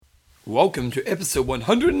Welcome to episode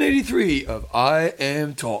 183 of I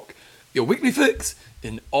Am Talk, your weekly fix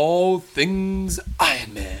in all things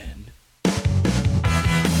Iron Man.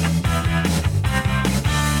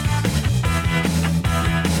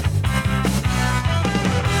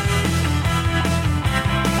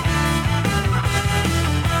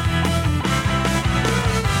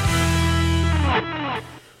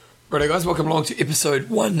 Righto guys, welcome along to episode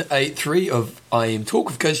 183 of I Am Talk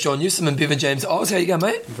with Coach John Newsom and Bevan James Oz. How you going,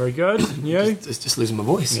 mate? Very good. You? Just losing my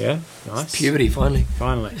voice. Yeah, nice. It's puberty, finally.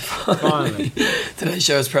 Finally. Today's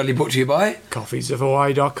show is proudly brought to you by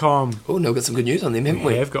coffeesofhawaii.com. Oh, no, we've got some good news on them, haven't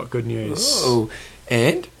we? We have got good news. Oh,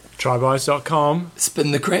 and Trybuys.com.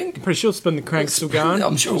 Spin the Crank. I'm pretty sure Spin the Crank's still going.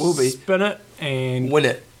 I'm sure it will be. Spin it and Win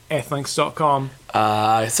it. Athlinks.com.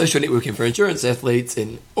 Social networking for insurance athletes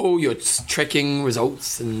and all your tracking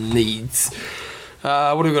results and needs. What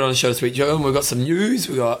have we got on the show this week, Joe? We've got some news.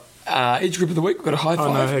 We've got Age Group of the Week. We've got a high five.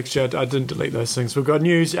 Oh, no, actually, I didn't delete those things. We've got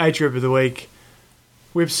news, Age Group of the Week,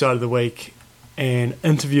 website of the week, and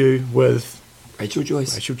interview with Rachel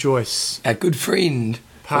Joyce. Our good friend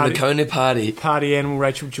from the Kona party. Party animal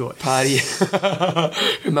Rachel Joyce. Party.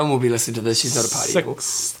 Her mum will be listening to this. She's not a party animal.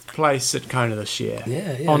 Sixth place at Kona this year.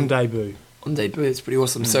 Yeah. On debut. It's pretty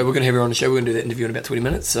awesome. So we're going to have her on the show. We're going to do that interview in about 20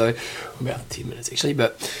 minutes. So about 10 minutes actually.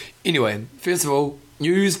 But anyway, first of all,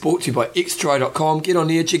 news brought to you by xtri.com. Get on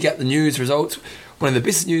there, check out the news results. One of the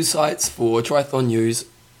best news sites for triathlon news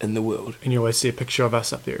in the world. And you always see a picture of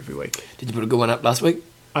us up there every week. Did you put a good one up last week?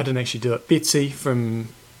 I didn't actually do it. Betsy from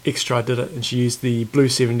Xtri did it, and she used the Blue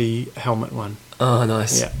 70 helmet one. Oh,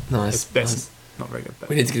 nice. Yeah. Nice. That's not very good. But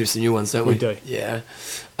we need to get some new ones, don't we? We do. Yeah.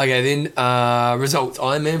 Okay, then results.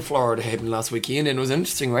 Ironman Florida happened last weekend, and it was an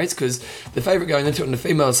interesting race because the favourite going into it on the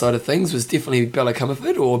female side of things was definitely Bella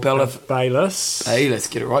Comerford or Bella Bayliss. Hey, let's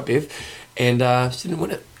get it right, Bev. And she didn't win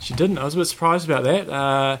it. She didn't. I was a bit surprised about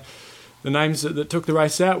that. The names that took the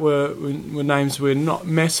race out were names we're not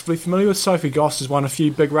massively familiar with. Sophie Goss has won a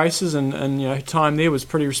few big races, and her time there was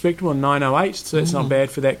pretty respectable in 9:08, so that's not bad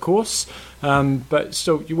for that course. But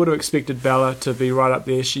still, you would have expected Bella to be right up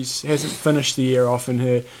there. She hasn't finished the year off in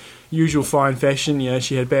her usual fine fashion.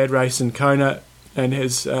 She had a bad race in Kona and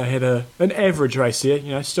has had an average race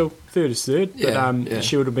there. Still third is third, but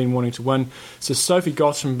she would have been wanting to win. So Sophie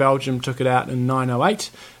Goss from Belgium took it out in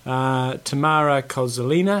 9:08. Tamara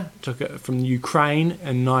Kozalina took it from Ukraine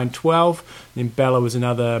in 9:12. Then Bella was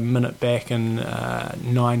another minute back in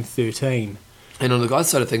 9:13. And on the guys'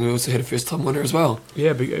 side of things, we also had a first-time winner as well.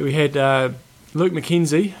 Yeah, we had Luke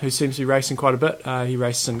McKenzie, who seems to be racing quite a bit. He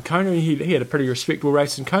raced in Kona. He had a pretty respectable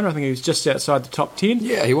race in Kona. I think he was just outside the top 10.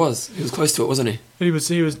 Yeah, he was. He was close to it, wasn't he? He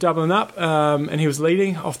was doubling up, and he was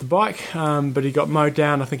leading off the bike, but he got mowed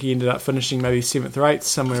down. I think he ended up finishing maybe 7th or 8th,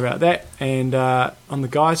 somewhere about that. And on the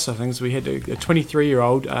guys' side of things, we had a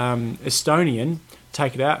 23-year-old Estonian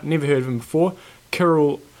take it out. Never heard of him before.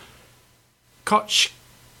 Kirill Kochgangarov.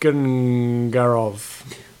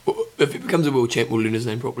 If he becomes a world champ, we'll learn his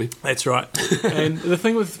name properly. That's right. And the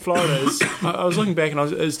thing with Florida is, I was looking back, and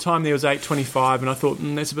his time there was 8:25, and I thought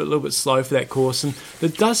that's a little bit slow for that course. And there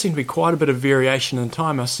does seem to be quite a bit of variation in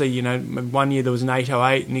time. I see, one year there was an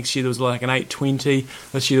 8:08, next year there was like an 8:20,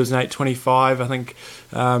 this year there was an 8:25. I think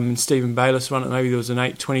Stephen Bayliss won it, maybe there was an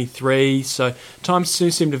 8:23. So times do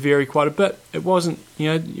seem to vary quite a bit. It wasn't,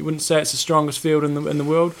 you wouldn't say it's the strongest field in the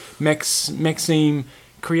world. Maxime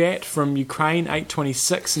Kriat from Ukraine,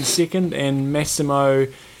 8:26 in second, and Massimo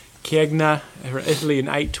Chiagna from Italy in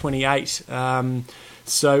 8:28.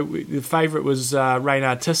 So the favourite was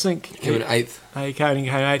Reynard Tissink. Came in 8th. He came in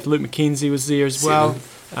 8th. Luke McKenzie was there as well.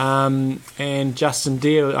 And Justin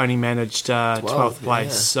Deere only managed 12th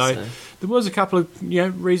place. Yeah, so there was a couple of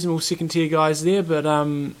reasonable second-tier guys there, but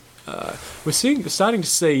we're starting to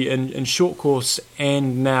see in short course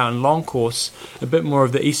and now in long course a bit more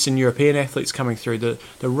of the Eastern European athletes coming through. The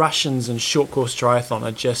Russians in short course triathlon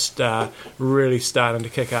are just really starting to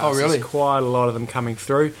kick up. Oh, really? There's quite a lot of them coming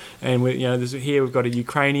through, and here we've got a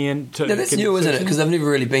Ukrainian. Now that's new, isn't it? Because they've never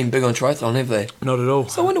really been big on triathlon, have they? Not at all.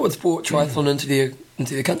 So I wonder what's brought triathlon into the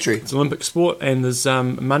country. It's an Olympic sport, and there's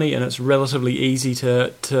money, and it's relatively easy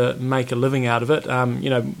to make a living out of it.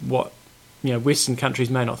 What Western countries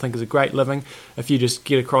may not think is a great living. If you just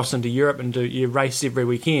get across into Europe and do your race every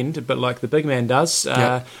weekend, a bit like the big man does,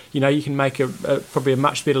 you can make probably a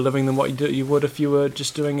much better living than what you would if you were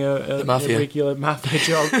just doing a regular mafia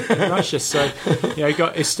job in Russia. So, you've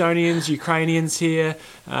got Estonians, Ukrainians here.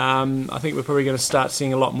 I think we're probably going to start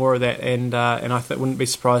seeing a lot more of that, and I wouldn't be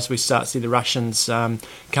surprised if we start to see the Russians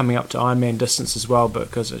coming up to Ironman distance as well,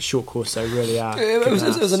 because at short course they really are. It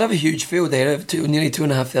was another huge field. They had nearly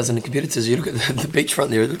 2,500 competitors You look at the beachfront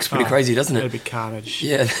there; it looks pretty crazy, doesn't it? It'd be carnage.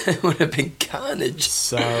 Yeah, it would have been carnage.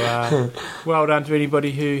 So, well done to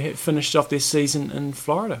anybody who had finished off their season in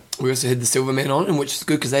Florida. We also had the Silverman on, which is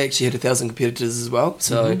good because they actually had 1,000 competitors as well.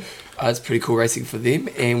 So it's pretty cool racing for them,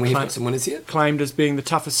 and we have got some winners here. Claimed as being the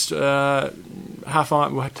toughest toughest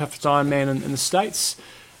Ironman in the States.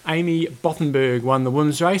 Amy Bothenberg won the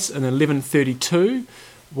women's race in 11:32,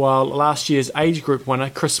 while last year's age group winner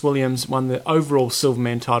Chris Williams won the overall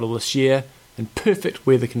Silverman title this year in perfect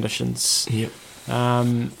weather conditions. Yep.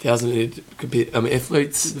 1,000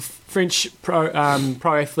 athletes. The French pro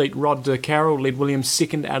athlete Rod de Carroll led Williams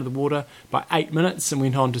second out of the water by 8 minutes and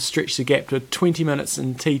went on to stretch the gap to 20 minutes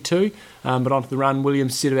in T2. But onto the run,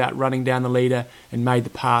 Williams set about running down the leader and made the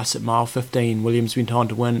pass at mile 15. Williams went on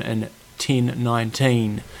to win in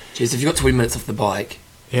 10:19. Jeez, if you got 20 minutes off the bike,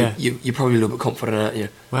 you're probably a little bit confident, aren't you?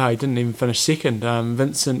 Wow, he didn't even finish second.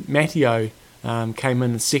 Vincent Matteo came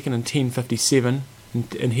in second in 10:57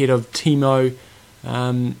 ahead of Timo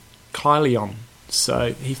Kylion.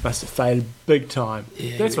 So he must have faded big time.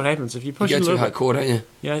 Yeah, that's what happens if you push a little bit. You go too hardcore, don't you?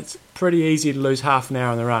 Yeah, it's pretty easy to lose half an hour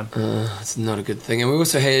on the run. It's not a good thing. And we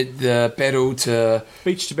also had the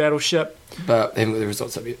beach to battleship, but they haven't got the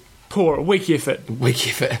results up yet. Poor, weak effort.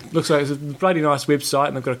 Looks like it's a bloody nice website,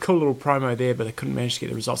 and they've got a cool little promo there, but they couldn't manage to get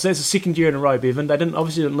the results. So that's the second year in a row, Bevan. They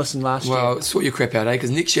obviously didn't listen last year. Well, sort your crap out, eh?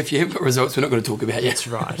 Because next year, if you haven't got results, we're not going to talk about you. That's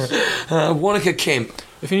right. Wanaka Camp.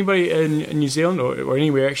 If anybody in New Zealand or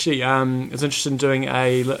anywhere actually is interested in doing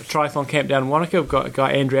a triathlon camp down in Wanaka, we've got a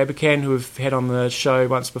guy, Andrew Abercan, who we've had on the show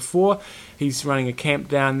once before. He's running a camp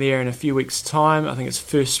down there in a few weeks' time. I think it's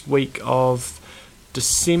first week of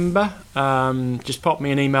December. Just pop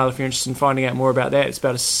me an email if you're interested in finding out more about that. It's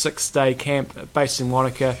about a 6-day camp based in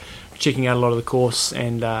Wanaka, checking out a lot of the course,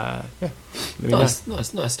 and Nice.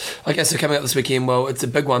 Okay, so coming up this weekend, well, it's a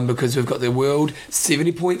big one because we've got the World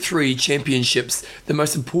 70.3 Championships, the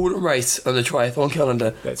most important race on the triathlon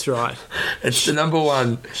calendar. That's right. It's the number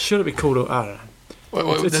one. Should it be called? I don't know.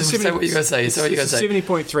 Say what you're going to say. It's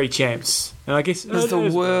 70.3 champs, and I guess it's the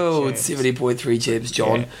World 70.3 champs,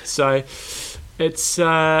 John. Yeah. So it's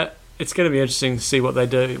going to be interesting to see what they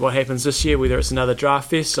do, what happens this year, whether it's another draft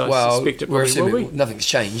fest. I suspect it probably will be. Nothing's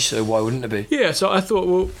changed, so why wouldn't it be? Yeah, so I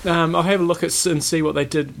thought, I'll have a look at and see what they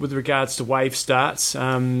did with regards to wave starts,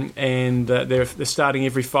 and they're starting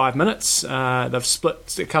every 5 minutes. They've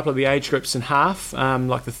split a couple of the age groups in half,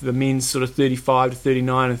 like the men's sort of 35 to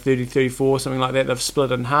 39 and 30 to 34, something like that. They've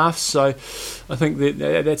split in half, so I think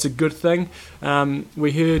that's a good thing.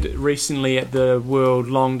 We heard recently at the World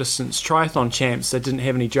Long Distance Triathlon Champs they didn't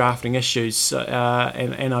have any drafting issues,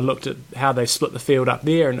 and I looked at how they split the field up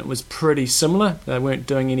there, and it was pretty similar. They weren't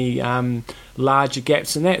doing any larger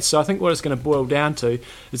gaps in that. So I think what it's going to boil down to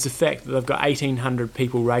is the fact that they've got 1,800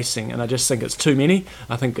 people racing, and I just think it's too many.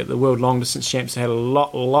 I think at the World Long Distance Champs they had a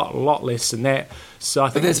lot less than that. So I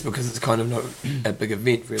think, but that's because it's kind of not a big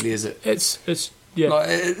event, really, is it? It's yeah. Like,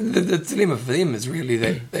 the dilemma for them is really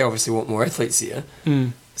that they obviously want more athletes here.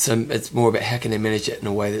 So it's more about how can they manage it in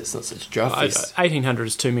a way that's not such a draft fest. 1,800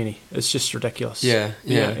 is too many. It's just ridiculous. Yeah.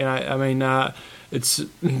 I mean,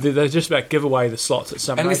 they just about give away the slots at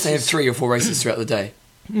some races. Unless they have 3 or 4 races throughout the day.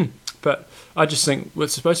 But I just think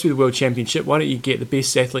it's supposed to be the World Championship. Why don't you get the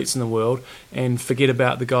best athletes in the world and forget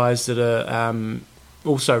about the guys that are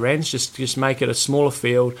also rans? Just make it a smaller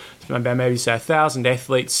field. Maybe say 1,000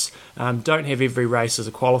 athletes. Don't have every race as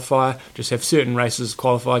a qualifier. Just have certain races as a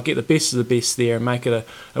qualifier. Get the best of the best there and make it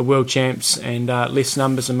a World Champs and less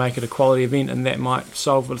numbers and make it a quality event. And that might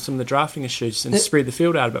solve some of the drafting issues and spread the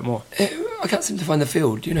field out a bit more. I can't seem to find the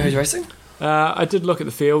field. Do you know who's racing? I did look at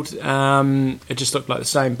the field. It just looked like the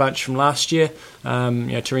same bunch from last year.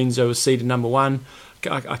 Terenzo was seeded number 1.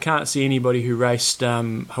 I can't see anybody who raced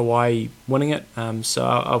Hawaii winning it, so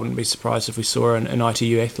I wouldn't be surprised if we saw an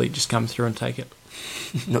ITU athlete just come through and take it.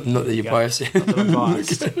 Not that you're biased. Not that I'm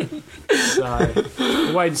biased. So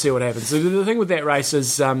we'll wait and see what happens. So the thing with that race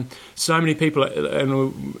is so many people,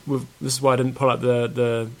 and this is why I didn't pull up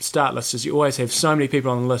the start list, is you always have so many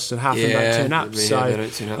people on the list and half of them don't turn up. They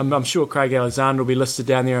don't turn up. I'm sure Craig Alexander will be listed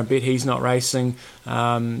down there. I bet he's not racing. So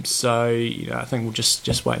I think we'll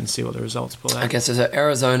just wait and see what the results pull out. Okay, so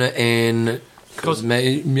Arizona and Cozumel.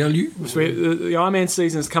 So the Ironman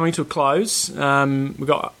season is coming to a close. We've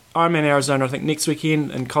got Ironman Arizona, I think, next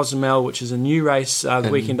weekend, and Cozumel, which is a new race the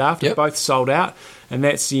weekend after. Yep. Both sold out, and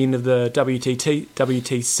that's the end of the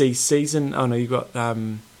WTC season. Oh no, you've got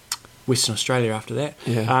Western Australia after that.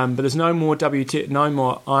 Yeah. But there's no more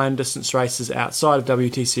iron distance races outside of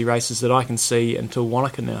WTC races that I can see until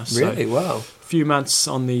Wanaka now. Really? So Wow. A few months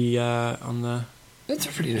on the. That's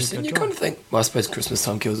pretty interesting. You kind of think, well, I suppose Christmas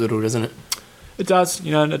time kills it all, doesn't it? It does,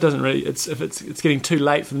 and it doesn't really. It's getting too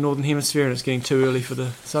late for the Northern Hemisphere and it's getting too early for the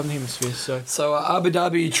Southern Hemisphere. So Abu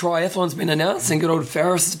Dhabi Triathlon's been announced, and good old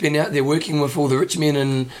Faris has been out there working with all the rich men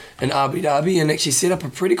in Abu Dhabi and actually set up a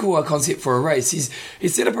pretty cool concept for a race. He's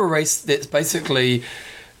set up a race that's basically,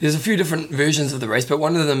 there's a few different versions of the race, but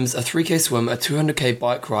one of them is a 3K swim, a 200K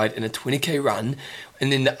bike ride, and a 20K run.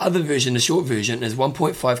 And then the other version, the short version, is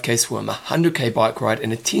 1.5K swim, a 100K bike ride,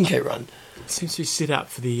 and a 10K run. It seems to be set up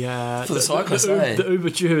for the cyclists, the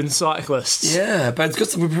uber-driven cyclists. Yeah, but it's got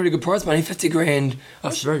some pretty good prize money, $50,000.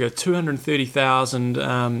 That's very good.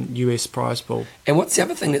 230,000 US prize pool. And what's the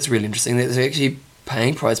other thing that's really interesting? That they're actually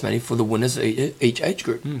paying prize money for the winners of each age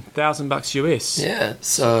group. $1,000 US. Yeah,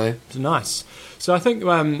 so it's nice. So I think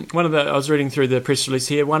I was reading through the press release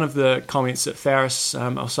here. One of the comments that Faris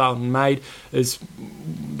O'Sullivan made is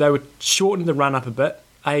they would shorten the run up a bit.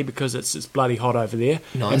 A, because it's bloody hot over there,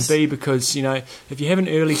 nice. And B, because if you have an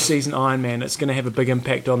early season Ironman, it's going to have a big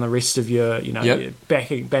impact on the rest of your you're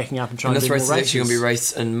backing up and trying to do more races. And this race is actually going to be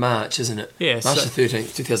raced in March, isn't it? Yeah, March the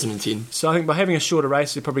 13th, 2010. So I think by having a shorter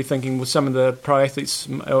race, you're probably thinking, well, some of the pro athletes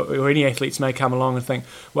or any athletes may come along and think,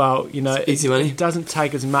 well, easy money. It doesn't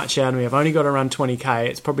take as much out of me. I've only got to run 20k.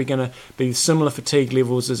 It's probably going to be similar fatigue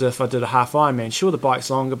levels as if I did a half Ironman. Sure, the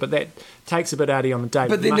bike's longer, but that takes a bit out of you on the day.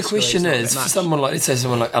 But then the question is, for someone like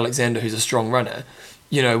Alexander, who's a strong runner,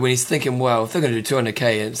 when he's thinking, well, if they're going to do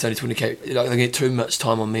 200k and it's only 20k, they get too much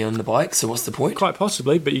time on me on the bike, so what's the point? Quite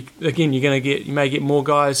possibly, but you may get more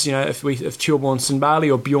guys, if Chilborn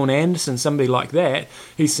Sinbali or Bjorn Anderson, somebody like that,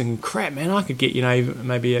 he's thinking, crap, man, I could get,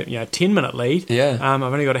 maybe a 10-minute lead. Yeah. I've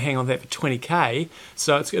only got to hang on that for 20k,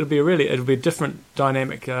 so it'll be a different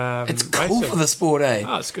dynamic it's cool for the sport, eh?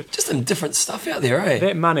 Oh, it's good. Just some different stuff out there, eh?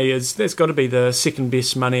 That money that's got to be the second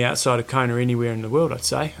best money outside of Kona anywhere in the world, I'd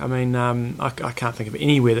say. I mean, I can't think of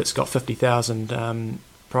anywhere that's got 50,000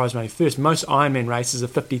 prize money first. Most Ironman races are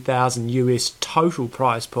 50,000 US total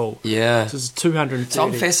prize pool. Yeah. So it's 230. So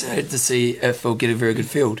I'm fascinated to see if it'll get a very good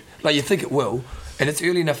field. Like, you think it will, and it's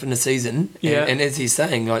early enough in the season. Yeah. And as he's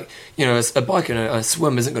saying, a bike and a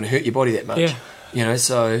swim isn't going to hurt your body that much. Yeah.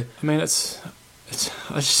 So... I mean, it's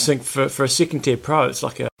I just think for a second tier pro, it's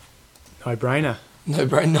like a no-brainer. No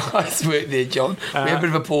brain, nice work there, John. We had a bit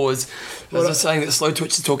of a pause. I was just saying that Slow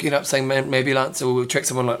Twitch is talking up, saying maybe Lance will attract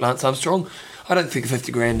someone like Lance Armstrong. I don't think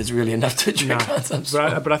 $50,000 is really enough to attract Lance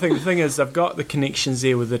Armstrong. But I think the thing is, they've got the connections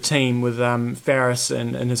there with the team, with Faris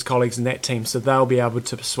and his colleagues in that team, so they'll be able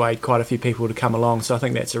to persuade quite a few people to come along. So I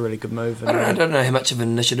think that's a really good move. I don't know how much of an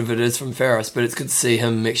initiative it is from Faris, but it's good to see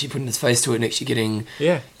him actually putting his face to it and actually getting,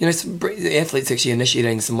 some athletes actually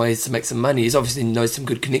initiating some ways to make some money. He's obviously knows some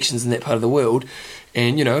good connections in that part of the world.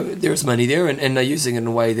 And, there's money there, and they're using it in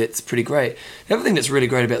a way that's pretty great. The other thing that's really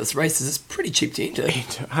great about this race is it's pretty cheap to enter.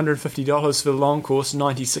 $150 for the long course,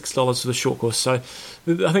 $96 for the short course. So I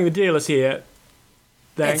think the deal is here.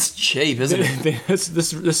 That's cheap, isn't it?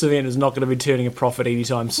 This event is not going to be turning a profit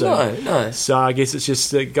anytime soon. No. So I guess it's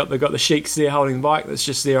just they've got the sheiks there holding the bike. That's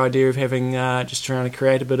just their idea of having just trying to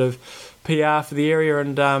create a bit of PR for the area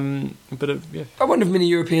and a bit of. Yeah. I wonder if many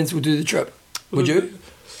Europeans will do the trip. Would you?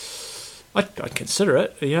 I'd consider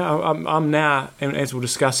it. I'm now, and as we'll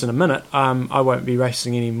discuss in a minute, I won't be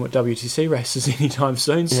racing any more WTC races anytime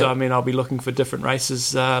soon. So I mean, I'll be looking for different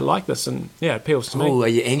races like this, and it appeals to me. Oh, are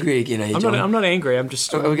you angry again? I'm not angry. I'm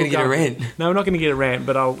just. Are we going to get a rant? No, we're not going to get a rant,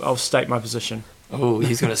 but I'll state my position. Oh,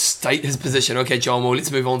 he's going to state his position. Okay, John, well,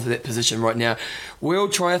 let's move on to that position right now.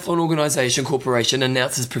 World Triathlon Organisation Corporation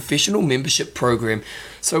announces professional membership program.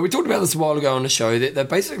 So we talked about this a while ago on the show that they're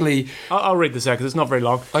basically... I'll read this out because it's not very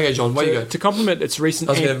long. Okay, John, where you go? To complement its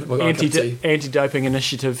recent anti-doping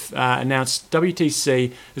initiative announced,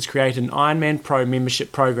 WTC has created an Ironman Pro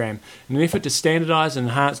membership program. In an effort to standardise and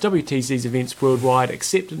enhance WTC's events worldwide,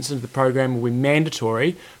 acceptance into the program will be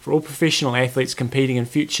mandatory for all professional athletes competing in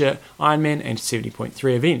future Ironman and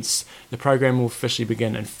 70.3 events. The program will officially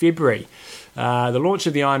begin in February. The launch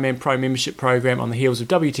of the Ironman Pro membership program on the heels of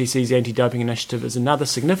WTC's anti-doping initiative is another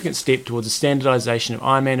significant step towards the standardisation of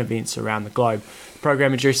Ironman events around the globe. The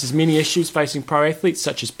program addresses many issues facing pro athletes,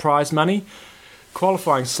 such as prize money,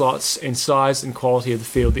 qualifying slots, and size and quality of the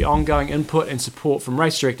field. The ongoing input and support from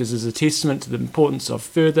race directors is a testament to the importance of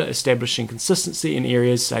further establishing consistency in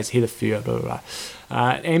areas, says Heather Fuhr, blah, blah, blah.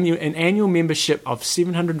 An annual membership of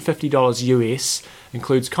 $750 US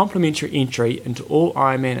includes complimentary entry into all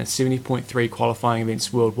Ironman and 70.3 qualifying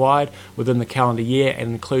events worldwide within the calendar year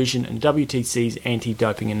and inclusion in WTC's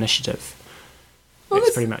anti-doping initiative.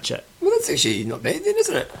 That's pretty much it. Well, that's actually not bad then,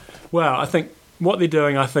 isn't it? Well, I think what they're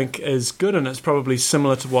doing, I think, is good, and it's probably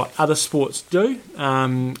similar to what other sports do.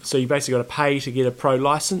 So you basically got to pay to get a pro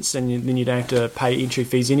license, and then you don't have to pay entry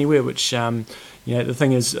fees anywhere, which, the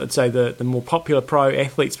thing is, I'd say the more popular pro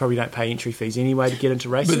athletes probably don't pay entry fees anyway to get into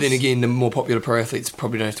races. But then again, the more popular pro athletes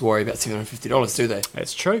probably don't have to worry about $750, do they?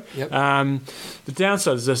 That's true. Yep. The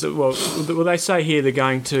downside is this, well, they say here they're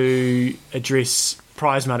going to address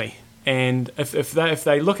prize money. And if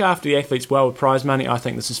they look after the athletes well with prize money, I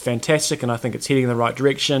think this is fantastic, and I think it's heading in the right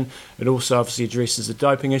direction. It also obviously addresses the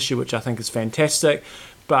doping issue, which I think is fantastic.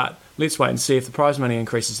 But let's wait and see if the prize money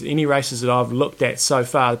increases. Any races that I've looked at so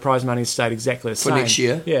far, the prize money has stayed exactly the same. For next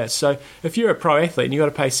year? Yeah, so if you're a pro athlete and you've got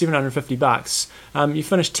to pay $750, you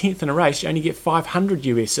finish 10th in a race, you only get $500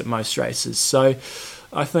 US at most races. So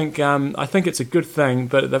I think it's a good thing,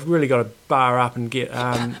 but they've really got to bar up and get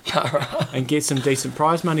some decent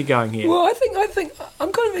prize money going here. Well, I think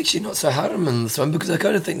I'm kind of actually not so hard on them on this one, because I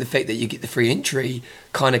kind of think the fact that you get the free entry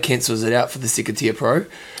kind of cancels it out for the second tier pro.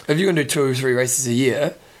 If you're going to do 2 or 3 races a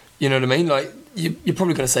year, you know what I mean? Like, you're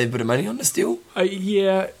probably going to save a bit of money on this deal.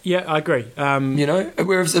 Yeah, I agree.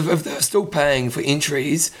 Whereas if they're still paying for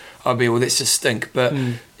entries, I'll be, well, that's just stink. But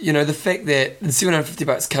the fact that the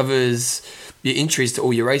 $750 covers your entries to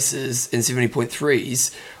all your races in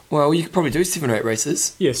 70.3s, well, you could probably do 7 or 8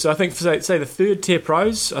 races. Yeah, so I think for say the third tier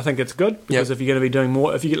pros, I think it's good, because if you're going to be doing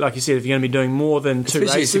more, if you're going to be doing more than 2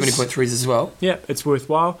 races, especially 70.3s as well. Yeah, it's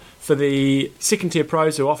worthwhile. For the second tier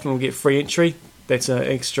pros, who often will get free entry, that's an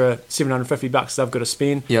extra $750 they've got to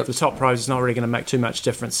spend. Yep. The top pros is not really going to make too much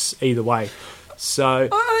difference either way. So,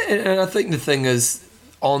 and I think the thing is,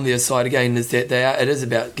 on their side again, is that it is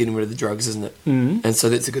about getting rid of the drugs, isn't it? Mm-hmm. And so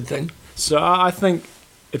that's a good thing. So I think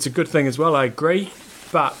it's a good thing as well. I agree,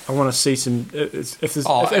 but I want to see some. If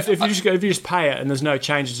you just pay it and there's no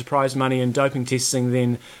changes to prize money and doping testing,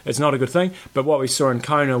 then it's not a good thing. But what we saw in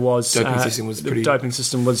Kona was doping testing was pretty. The doping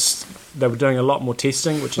system was, they were doing a lot more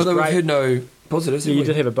testing, which is great. Although we've heard no positives. Yeah, you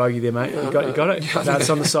did have a bogey there, mate. You got it. No, it's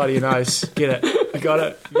on the side of your nose. Get it. You got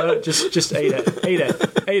it. Just eat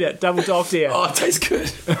it. Double dog there. Oh, it tastes good.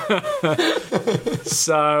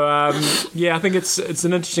 So I think it's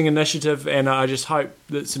an interesting initiative, and I just hope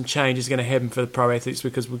that some change is going to happen for the pro athletes,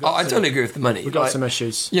 because we've got. I don't agree with the money. We've got some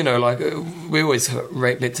issues. We always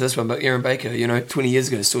rate back to this one, but Aaron Baker, 20 years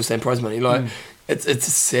ago, still saying prize money. It's a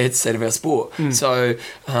sad state of our sport. So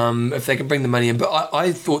if they can bring the money in, but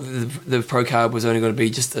I thought that the pro card was only going to be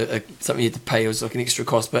just something you had to pay. It was like an extra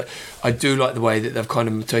cost, but I do like the way that they've kind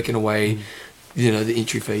of taken away the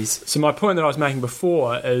entry fees. So my point that I was making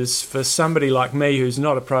before is, for somebody like me who's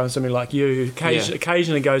not a pro, and somebody like you who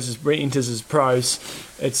occasionally enters as pros,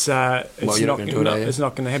 it's not going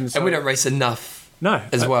to happen. And we don't race enough. No,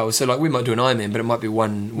 as well. So we might do an Ironman, but it might be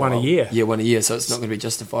one a year. Yeah, one a year. So it's not going to be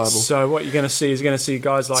justifiable. So what you're going to see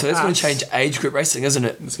guys like. So that's going to change age group racing, isn't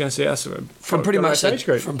it? It's going to see us from pretty much the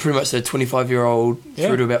 25-year-old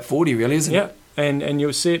through to about 40, really, isn't it? Yeah. And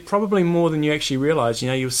you'll see it probably more than you actually realise.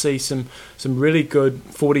 You'll see some really good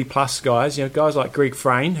 40-plus guys. Guys like Greg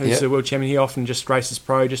Frayne, who's the world champion. He often just races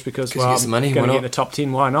pro just because, he gets the money. I'm going to get in the top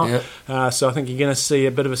 10. Why not? Yeah. So I think you're going to see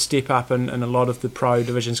a bit of a step up in a lot of the pro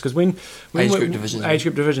divisions. Because age group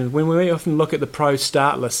divisions. When we often look at the pro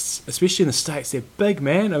start lists, especially in the States, they're big,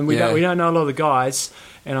 man. And we don't know a lot of the guys.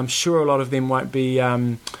 And I'm sure a lot of them won't be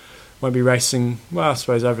racing. Well, I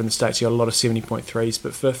suppose over in the States you got a lot of 70.3s,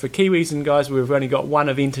 but for Kiwis and guys, we've only got one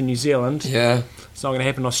event in New Zealand. Yeah, it's not going to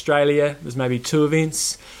happen in Australia. There's maybe 2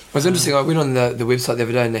 events. It was interesting. I went on the website the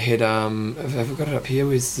other day and they had have I got it up here?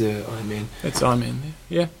 Where's the Ironman? It's Ironman there.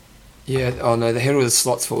 Yeah. Yeah, oh no, they had all the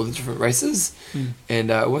slots for all the different races, and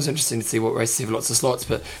it was interesting to see what races have lots of slots,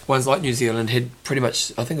 but ones like New Zealand had pretty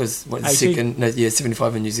much, I think it was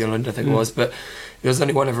 75 in New Zealand, I think it was, but there was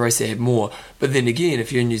only one other race that had more. But then again,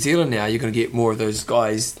 if you're in New Zealand now, you're going to get more of those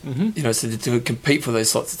guys, so to compete for those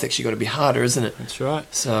slots, it's actually got to be harder, isn't it? That's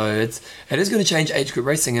right. So it is going to change age group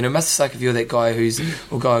racing, and it must suck if you're that guy or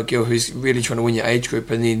guy or girl who's really trying to win your age group,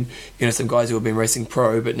 and then, some guys who have been racing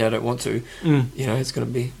pro but now don't want to, it's going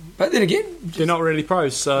to be... But then again, they're not really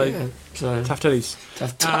pros, so tough titties.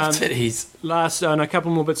 Tough titties. Last, and a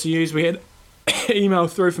couple more bits of news. We had email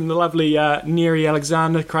through from the lovely Neri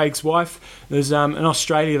Alexander, Craig's wife. There's in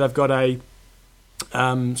Australia they've got a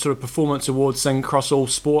sort of performance awards thing across all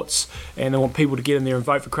sports, and they want people to get in there and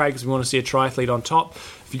vote for Craig because we want to see a triathlete on top.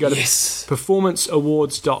 If you go to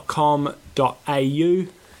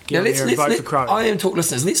performanceawards.com.au, get on there and vote for Crow. I Am Talk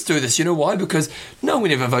listeners, let's do this. You know why? Because no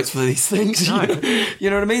one ever votes for these things. No. You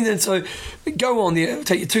know what I mean? And so go on there, it'll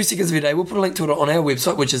take you 2 seconds of your day. We'll put a link to it on our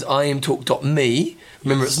website, which is iamtalk.me.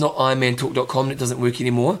 Remember, it's not iamtalk.com. It doesn't work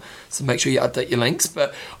anymore. So make sure you update your links.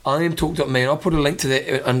 But iamtalk.me, and I'll put a link to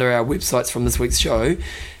that under our websites from this week's show.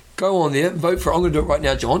 Go on there, vote for it. I'm going to do it right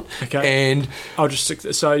now, John. Okay. And I'll just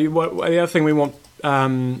so the other thing we want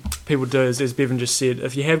people to do is, as Bevan just said,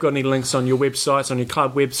 if you have got any links on your websites, on your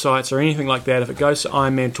club websites or anything like that, if it goes to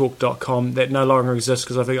ironmantalk.com, that no longer exists,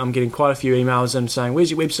 because I think I'm getting quite a few emails in saying,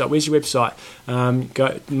 where's your website,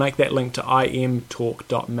 go make that link to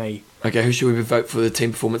imtalk.me. okay, who should we vote for the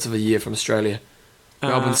team performance of the year from Australia?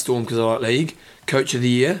 Melbourne Storm, because I like league. Coach of the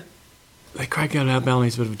year? Craig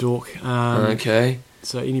Bellany's a bit of a dork. Okay.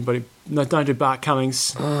 So anybody, no, don't do Bart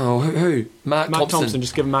Cummings. Oh, who? Mark Thompson.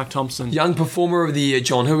 Just give him Mark Thompson. Young performer of the year,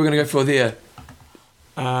 John. Who are we going to go for there?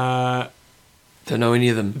 Don't know any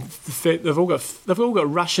of them. They've all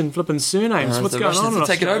got Russian flipping surnames. What's going on? They're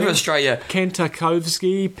taking over Australia.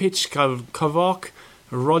 Kantakovsky, Pichkovok,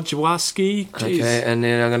 Rodjwaski. Okay, and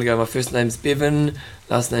then I'm going to go. My first name's Bevan.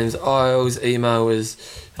 Last name's Isles. Email is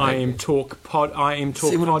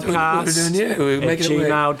iamtalkpodcast at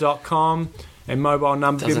gmail.com. And mobile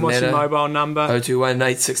number. Give them what's your mobile number?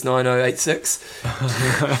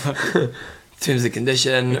 0218690866. Terms and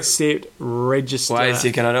condition. Accept, register. Wait a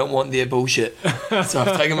second, I don't want their bullshit. So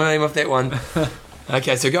I've taken my name off that one.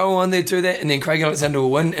 Okay, so go on there, do that, and then Craig Alexander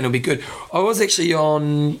will win, and it'll be good. I was actually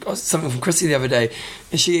on something from Chrissy the other day,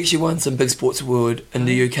 and she actually won some big sports award in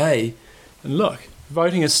the UK. And look,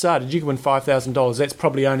 voting has started. You can win $5,000. That's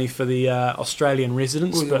probably only for the Australian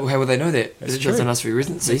residents. Well, how would they know that? Because it doesn't ask for your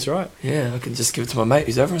residency. That's right. Yeah, I can just give it to my mate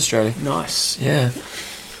who's over in Australia. Nice. Yeah.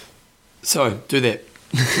 So, do that.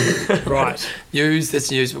 Right.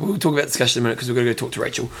 That's news. We'll talk about discussion in a minute because we've got to go talk to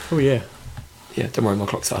Rachel. Oh, yeah. Yeah, don't worry, my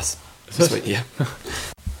clock's fast. Sweet, yeah.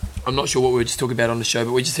 I'm not sure what we were just talking about on the show,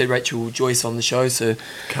 but we just had Rachel Joyce on the show, so...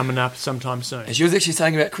 Coming up sometime soon. And she was actually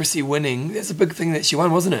saying about Chrissy winning. That's a big thing that she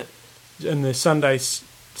won, wasn't it? In the Sunday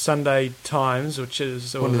Times, which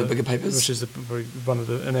is one of the bigger papers, which is one of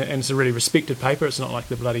the, and it's a really respected paper. It's not like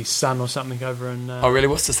the bloody Sun or something over in. Oh really?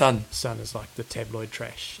 What's the Sun? Sun is like the tabloid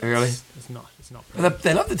trash. Really? It's not.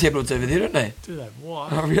 They love the tabloids over there, don't they? Do they?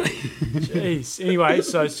 What? Oh really? Jeez. Anyway,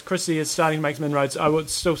 so Chrissy is starting to make some inroads. I would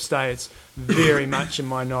still say it's very much a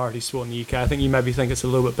minority sport in the UK. I think you maybe think it's a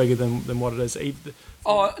little bit bigger than what it is.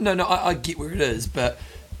 Oh no, I get where it is, but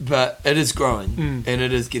it is growing and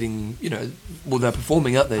it is getting, they're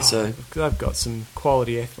performing, aren't they? So they've got some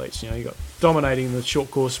quality athletes. You've got dominating the short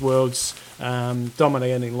course worlds,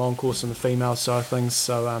 dominating long course on the female side of things.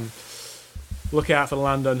 So look out for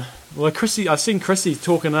London. Well, I've seen Chrissy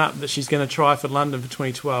talking up that she's going to try for London for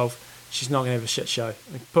 2012. She's not going to have a shit show.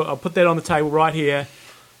 I'll put that on the table right here.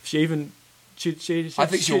 I think she'll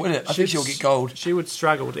win it. I think she'll get gold. She would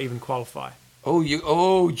struggle to even qualify.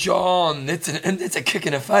 Oh, John, that's a kick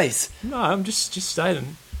in the face. No, I'm just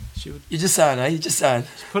stating. You're just saying, eh? You're just saying.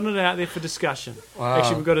 Just putting it out there for discussion. Wow.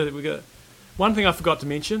 Actually, we got one thing I forgot to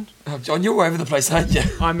mention. Oh, John, you're all over the place, aren't you?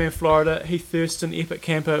 Ironman Florida. Heath Thurston, epic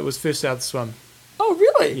camper, was first out of the swim. Oh,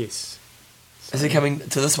 really? Yes. So, is he coming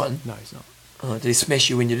to this one? No, he's not. Oh, did he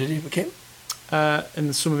smash you when you did epic camp? In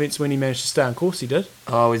the swim events when he managed to stay on course, he did.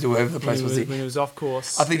 Oh, he's all over the place, was he? When he was off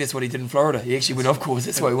course. I think that's what he did in Florida. He actually went off course.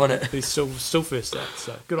 That's why he won it. He's still first out,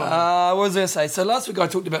 so good on him. What was I going to say? So last week I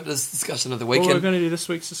talked about this discussion of the weekend. Well, we're going to do this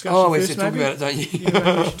week's discussion we first, should talk about it, don't you?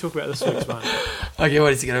 Yeah, we should talk about this week's one. Okay,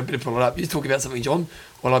 wait a second. I better pull it up. You talk about something, John,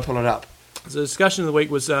 while I pull it up. So the discussion of the week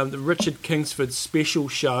was the Richard Kingsford special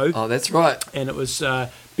show. Oh, that's right. And it was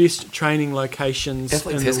best training locations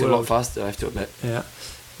Athletes in has the got world. a lot faster, I have to admit. Yeah.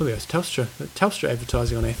 Well, there's Telstra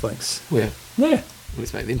advertising on Athlinks. Where? Yeah.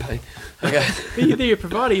 Let's make them pay. Okay. They're your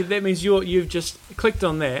provider. That means you've just clicked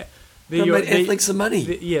on that. Made Athlinks some money.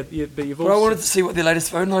 But you've also... But I wanted to see what their latest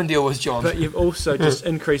phone line deal was, John. But you've also just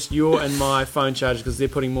increased your and my phone charges because they're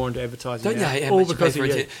putting more into advertising. Don't you now. hate how All much you pay because for of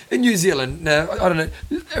you. internet? In New Zealand, now, I don't know,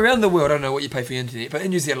 around the world, I don't know what you pay for your internet, but in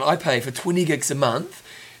New Zealand, I pay for 20 gigs a month,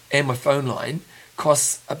 and my phone line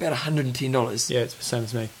costs about $110. Yeah, it's the same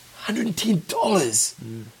as me.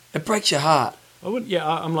 $110? It breaks your heart. I wouldn't. Yeah,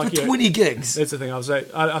 I'm like for 20 gigs. That's the thing. I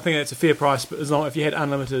think that's a fair price, but as long if you had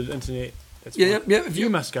unlimited internet, that's fine. Yeah.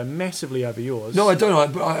 You must go massively over yours. No, I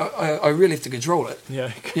don't. But I really have to control it.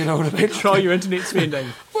 Yeah, you know what I mean. Control your internet spending.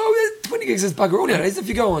 Well, 20 gigs is bugger all nowadays. If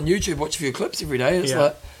you go on YouTube, watch a few clips every day, it's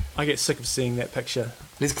like I get sick of seeing that picture.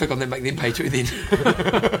 Let's click on that, make them pay too. Then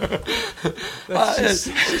I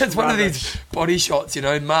It's one of these body shots, you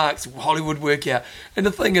know, Mark's Hollywood workout. And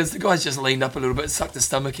the thing is, the guy's just leaned up a little bit, sucked his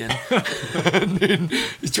stomach in, and then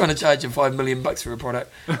he's trying to charge him $5 million for a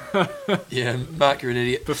product. Yeah, Mark, you're an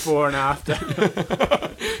idiot. Before and after.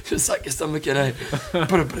 Just suck your stomach in, eh?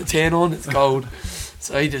 Put a bit of tan on, it's gold.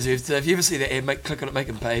 So he deserves to. If you ever see that ad, click on it, make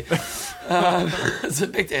him pay. So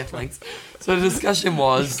back to athletes. So the discussion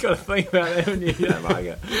was... You've got to think about that, haven't you? You don't like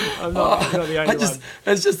it. I'm not the only one.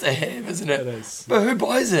 It's just a ham, isn't it? It is. But who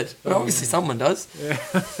buys it? Well, obviously someone does. Yeah.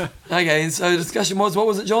 Okay, and so the discussion was, what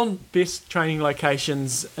was it, John? Best training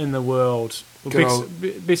locations in the world.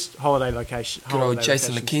 Best holiday location. Good old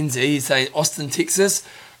Jason McKenzie. He's saying Austin, Texas.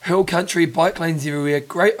 Hill country, bike lanes everywhere,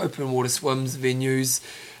 great open water swims, venues,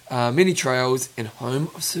 many trails, and home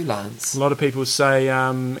of Sir Lance. A lot of people say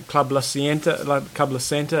Club La Santa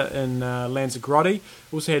in Lanzarote.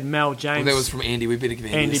 Also had Mel James. Well, that was from Andy. We better give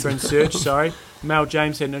Andy Bryn Search, sorry. Mel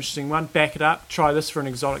James had an interesting one. Back it up. Try this for an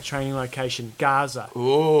exotic training location. Gaza.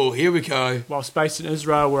 Oh, here we go. Whilst based in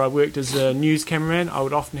Israel, where I worked as a news cameraman, I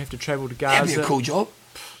would often have to travel to Gaza. That'd be a cool job.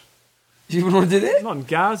 You would want to do that? Not in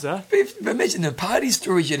Gaza. But imagine the party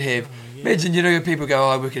stories you'd have. Yeah. Imagine, you know, people go,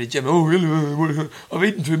 I work at a gym. Oh, really? I've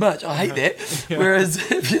eaten too much. I hate that. Yeah. Whereas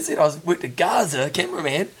if you said I worked at Gaza,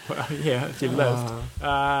 cameraman. Well, yeah, if you lived.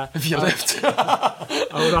 If you lived. I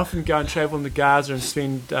would often go and travel into Gaza and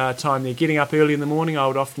spend time there. Getting up early in the morning, I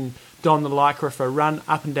would often don the Lycra for a run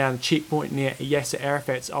up and down the checkpoint near Yasser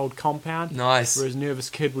Arafat's old compound. Nice. Where his nervous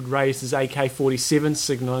kid would raise his AK-47,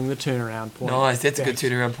 signalling the turnaround point. Nice, that's a good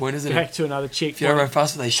turnaround point, isn't it? Back to another checkpoint. If you don't run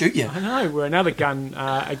faster, they shoot you. I know, where another gun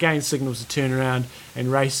again signals to turn around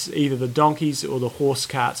and race either the donkeys or the horse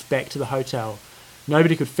carts back to the hotel.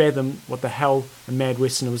 Nobody could fathom what the hell a mad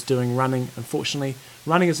Westerner was doing running. Unfortunately,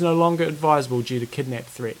 running is no longer advisable due to kidnap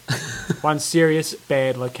threat. One serious,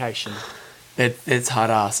 bad location. That's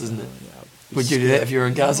hard ass, isn't it? Yeah, would you do that if you were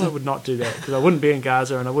in Gaza? I would not do that, because I wouldn't be in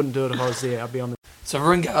Gaza and I wouldn't do it if I was there. I'd be on the... So if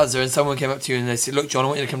we're in Gaza and someone came up to you and they said, look, John, I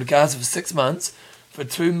want you to come to Gaza for 6 months for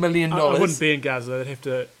 $2 million. I wouldn't be in Gaza. They'd have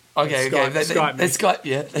to... Okay, Skype they Skype,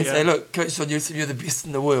 yeah. They say, look, Coach John, you're the best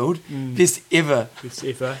in the world. Best ever. Best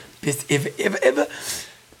ever. Best ever.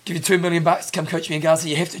 Give you $2 million, come coach me in Gaza.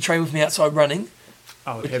 You have to train with me outside running.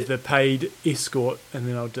 I would have the paid escort and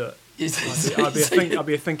then I'll do it. I'd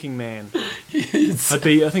be a thinking man. Yes. I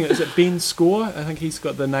think is it Ben Score? I think he's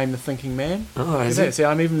got the name The Thinking Man. Oh, is it? See,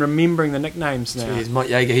 I'm even remembering the nicknames now. Jeez, Mike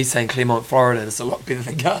Yeager, he's saying Claremont, Florida. It's a lot better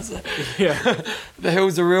than Gaza. Yeah. The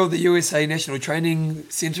hills are real. The USA National Training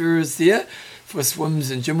Centre is there for swims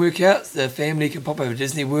and gym workouts. The family can pop over to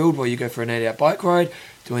Disney World while you go for an 8-hour bike ride.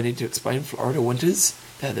 Do I need to explain Florida winters?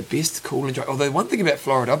 They're the best, cool and dry. Although one thing about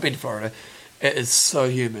Florida, I've been to Florida, it is so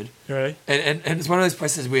humid. Really? And it's one of those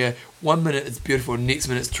places where 1 minute it's beautiful, next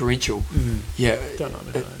minute it's torrential. Yeah. Don't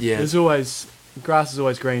know. Yeah. There's always... grass is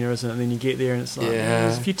always greener, isn't it? And then you get there and it's like,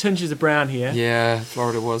 there's a few tinges of brown here. Yeah,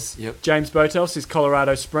 Florida was, yep. James Botel says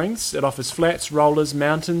Colorado Springs. It offers flats, rollers,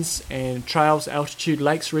 mountains, and trails, altitude,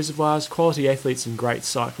 lakes, reservoirs, quality athletes, and great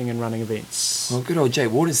cycling and running events. Well, good old Jay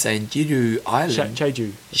Waters saying Jeju Island.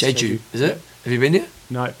 Jeju. Jeju, is it? Yep. Have you been there?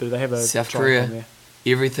 No, but they have a South trial Korea. on there.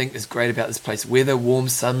 Everything is great about this place. Weather, warm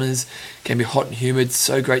summers, can be hot and humid,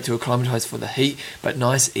 so great to acclimatise for the heat, but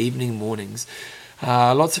nice evening mornings.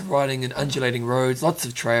 Lots of riding and undulating roads, lots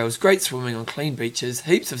of trails, great swimming on clean beaches,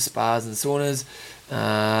 heaps of spas and saunas.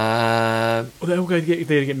 Well, they all go there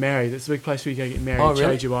to get married. It's a big place where you go get married. Oh,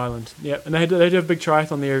 really? Jeju Island. Yep, and they do a big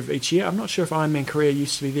triathlon there each year. I'm not sure if Ironman Korea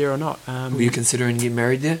used to be there or not. Were you considering getting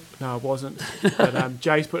married there? No, I wasn't. But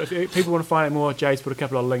Jay's put. If people want to find out more, Jay's put a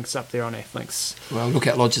couple of links up there on Athlinks. Well,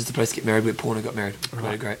 Lookout Lodge is the place to get married where Porter got married.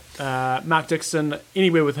 Really great. Mark Dixon,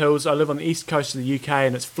 anywhere with hills. I live on the east coast of the UK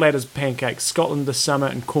and it's flat as pancakes. Scotland this summer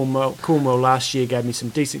and Cornwall last year gave me some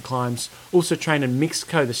decent climbs. Also trained in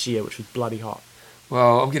Mexico this year, which was bloody hot.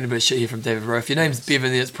 Well, I'm getting a bit of shit here from David Rowe. If your name's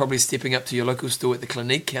Bevan, then it's probably stepping up to your local store at the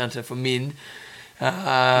Clinique counter for men.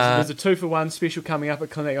 There's a 2-for-1 special coming up at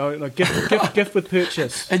Clinique. Oh, no, gift with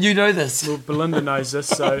purchase. And you know this. Well, Belinda knows this,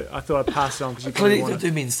 so I thought I'd pass it on because you Clinique want don't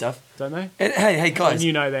do men stuff. Don't they? And hey guys. And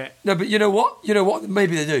you know that. No, but you know what?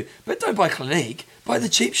 Maybe they do. But don't buy Clinique. Buy the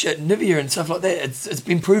cheap shit, Nivea and stuff like that. It's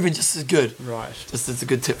been proven just as good. Right. Just as a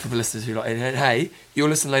good tip for the listeners who like it. And hey, you'll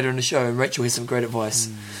listen later in the show and Rachel has some great advice.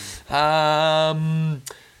 He's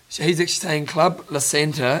actually saying Club La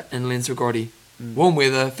Santa in Lanzarote. Warm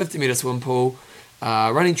weather, 50-metre swim pool,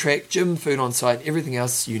 running track, gym, food on site, everything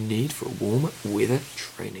else you need for warm weather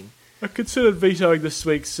training. I considered vetoing this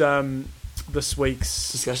week's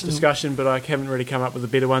discussion, but I haven't really come up with a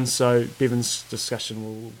better one, so Bevan's discussion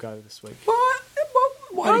will go this week. What?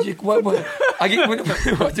 Why did you? What?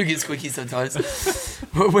 I do get squeaky sometimes.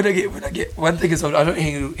 When I get one thing is I don't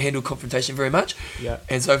handle confrontation very much. Yeah.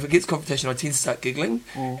 And so if it gets confrontation, I tend to start giggling.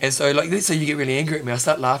 And so like let's say you get really angry at me, I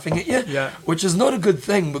start laughing at you. Yeah. Which is not a good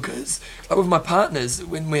thing because like with my partners,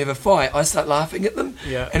 when we have a fight, I start laughing at them.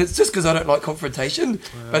 Yeah. And it's just because I don't like confrontation,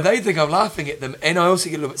 but they think I'm laughing at them, and I also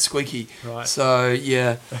get a little bit squeaky. Right. So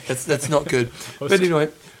yeah, that's not good. But anyway,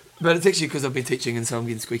 but it's actually because I've been teaching, and so I'm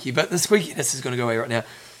getting squeaky. But the squeakiness is going to go away right now.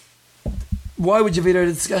 Why would you veto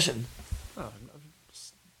the discussion?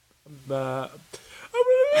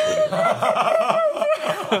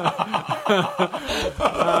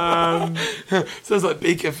 Sounds like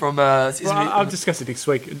Beaker from Sesame. I'll discuss it next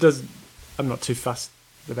week. I'm not too fussed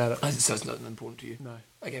about it. So it's not important to you. No.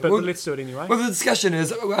 Okay, But well, let's do it anyway. Well, the discussion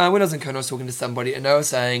is when I was in Kona, I was talking to somebody, and they were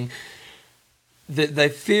saying that they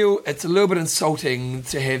feel it's a little bit insulting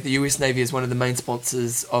to have the US Navy as one of the main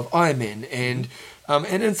sponsors of Ironman, and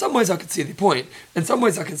in some ways I could see their point. In some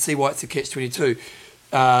ways I can see why it's a catch-22.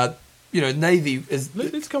 Navy is.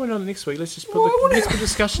 Let's comment on it next week. Let's just put the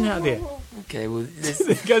discussion out there. Okay, well,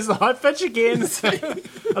 There goes the high pitch again.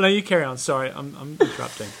 I know you carry on. Sorry, I'm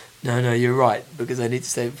interrupting. No, you're right, because I need to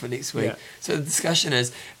save it for next week. Yeah. So the discussion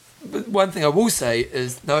is, but one thing I will say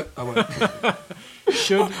is, no, I won't.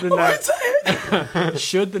 Should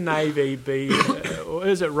the Navy be, or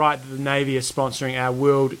is it right that the Navy is sponsoring our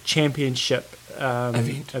World Championship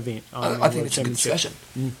event? I think it's a good discussion.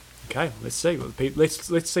 Okay, let's see what the people.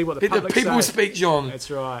 Let's see what the Let the public people say. speak, John.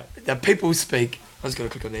 That's right. The people speak. I was going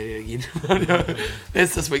to click on that again.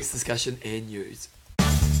 That's this week's discussion and news.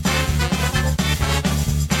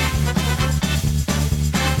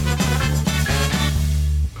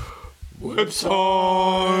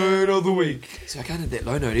 Website of the week. So I can't have that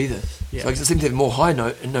low note either. Yeah. So I seem to have more high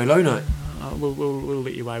note and no low note. We'll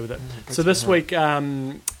let you away with it. So this week,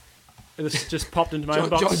 this just popped into my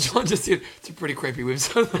inbox. John just said it's a pretty crappy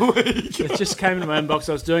website of the week. It just came into my inbox.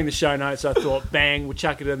 I was doing the show notes. I thought, bang, we'll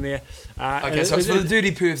chuck it in there. Okay, so it's for the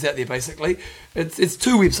dirty pervs out there, basically. It's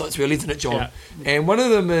two websites, really, isn't it, John? Yeah. And one of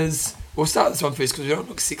them is... We'll start this one first because we don't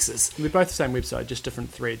look sexist. They're both the same website, just different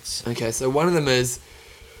threads. Okay, so one of them is...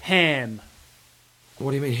 Ham.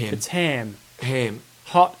 What do you mean ham? It's ham. Ham.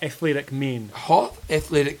 Hot athletic men. Hot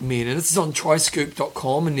athletic men. And this is on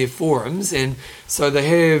triscoop.com and their forums. And so they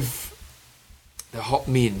have the hot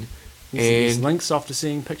men. There's And links after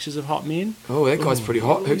seeing pictures of hot men. oh, that guy's pretty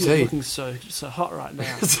hot. Who's You're he? looking so hot right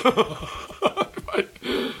now.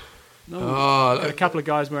 No, Oh, got a couple of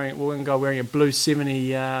guys one guy wearing a blue 70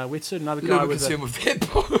 wetsuit, another a guy little bit with concerned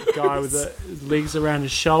with that. guy with the legs around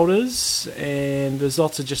his shoulders, and there's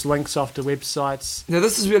lots of just links off to websites. Now,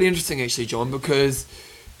 this is really interesting, actually, John, because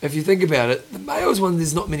if you think about it, the males one,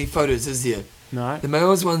 there's not many photos, is there? No, The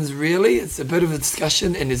males one's really, it's a bit of a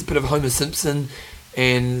discussion, and there's a bit of Homer Simpson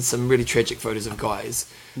and some really tragic photos of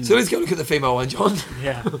guys. So let's go look at the female one, John.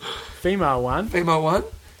 yeah, female one. Female one.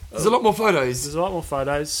 There's a lot more photos. There's a lot more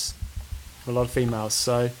photos, a lot of females.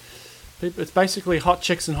 So it's basically hot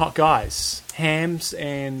chicks and hot guys, hams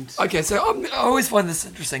and Okay, so I always find this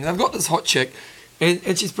interesting. They've got this hot chick,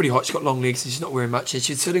 and she's pretty hot. She's got long legs, and she's not wearing much. And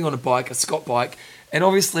she's sitting on a bike, a Scott bike, and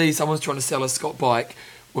obviously someone's trying to sell a Scott bike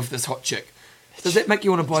with this hot chick. Does that make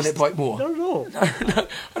you want to buy that bike more? not at all. No,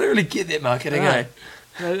 I don't really get that marketing, No. eh?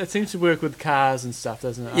 No, it seems to work with cars and stuff,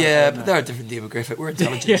 doesn't it? Yeah, I but don't they're a different demographic. We're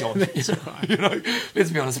intelligent, Yeah, John. that's right. You know, let's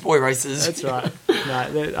be honest, boy races. That's right.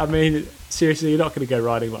 No, I mean, seriously, you're not going to go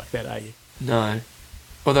riding like that, are you? No.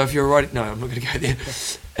 Although if you're riding... No, I'm not going to go there.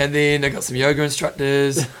 And then they got some yoga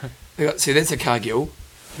instructors. See, that's a Cargill.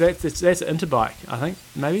 That's an Interbike, I think,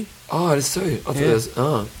 maybe. Oh, it is too. I thought Yeah. it was...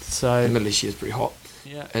 Oh. So Admittedly, she is pretty hot.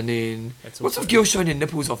 yeah, And then... That's What's also with girls showing their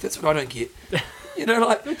nipples off? That's what I don't get. You know,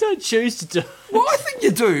 like... I don't choose to do. Well, I think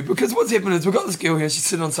you do, because what's happened is we've got this girl here, she's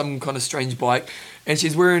sitting on some kind of strange bike, and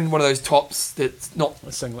she's wearing one of those tops that's not...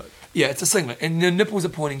 A singlet. Yeah, it's a singlet, and the nipples are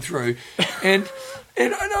pointing through, and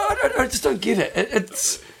I just don't get it.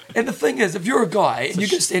 It's and the thing is, if you're a guy and you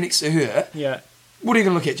get stand next to her, Yeah, what are you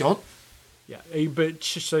going to look at, John? yeah. But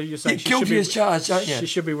so you're saying Yeah, guilty as charged, aren't you? She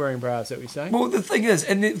should be wearing bras. Is that what you're saying? Well, the thing is,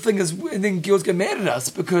 and then girls get mad at us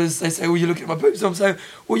because they say, "Well, you're looking at my boobs." And I'm saying,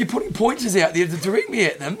 "Well, you're putting pointers out there to direct me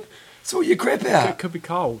at them, so your crap It out." could be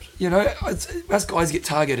cold. You know, us guys get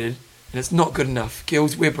targeted, and it's not good enough.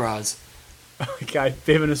 Girls wear bras. Okay,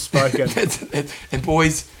 Bevan has spoken. And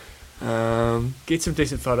boys, Get some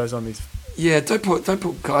decent photos on these. yeah, don't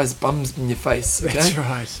put guys' bums in your face. Okay? That's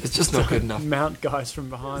right. It's just not good enough. Mount guys from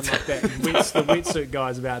behind like that. The wetsuit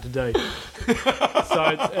guy's about to do.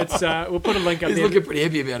 So it's we'll put a link up He's there. looking pretty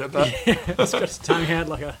happy about it, but It's got his tongue out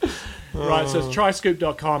like a... Right, so it's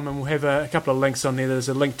triscoop.com and we'll have a couple of links on there. There's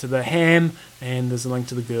a link to the ham and there's a link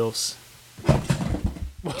to the girls.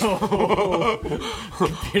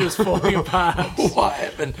 Computer's falling apart. What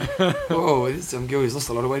happened? Oh, there's some girl who's lost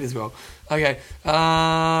a lot of weight as well. Okay, what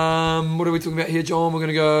are we talking about here, John? We're going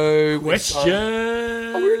to go...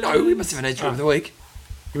 Question. We must have an age group of the week.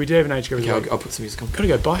 Yeah, we do have an age group. Okay, I'll put some music on. Got to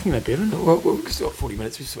go biking though, Bevan. Well, we've still got 40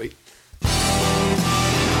 minutes, which is sweet.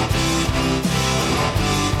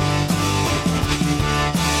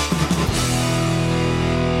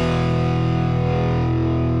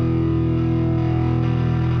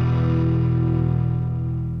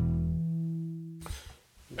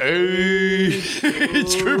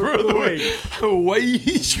 Age grouper of the week.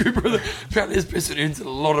 Age grouper of the... Apparently this person earns a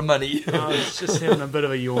lot of money. I was just having a bit of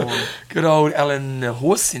a yawn. Good old Alan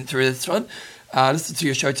Horse sent through this one. Listened to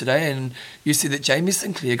your show today and you said that Jamie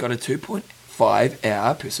Sinclair got a 2.5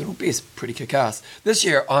 hour personal best. Pretty kick-ass. This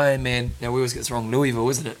year, Ironman... Now, we always get this wrong. Louisville,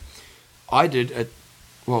 isn't it? I did a...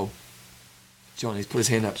 Whoa. John, he's put his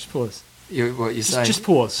hand up. Just pause. What you're saying? Just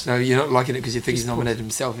pause. No, you're not liking it because you think Just he's nominated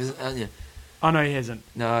himself, aren't you? Oh, no, he hasn't.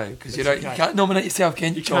 No, because you okay. can't nominate yourself,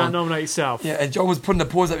 can you, You John? can't nominate yourself. Yeah, and John was putting a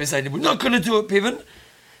pause up there saying, we're not going to do it, Bevan.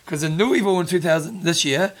 Because in Louisville in 2000, this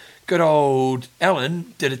year, good old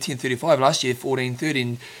Alan did a 10:35 last year,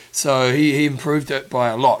 14:13. So he improved it by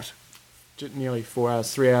a lot. Nearly 4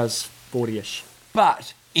 hours, 3 hours, 40-ish.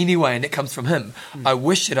 But anyway, and it comes from him, I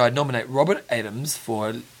wish that I'd nominate Robert Adams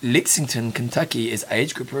for Lexington, Kentucky as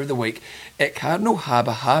Age Grouper of the Week at Cardinal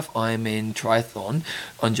Harbour Half Ironman Triathlon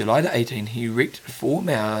on July the 18th. He wrecked 4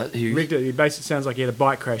 miles. He wrecked it. It basically sounds like he had a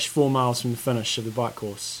bike crash 4 miles from the finish of the bike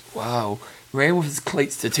course. Wow. Ran with his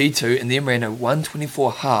cleats to T2 and then ran a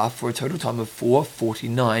 1:24 half for a total time of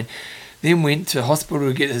 4:49. Then went to hospital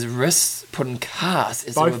to get his wrists put in casts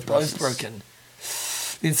as they were both broken.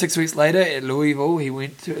 Then 6 weeks later at Louisville, he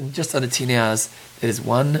went to in just under 10 hours. That is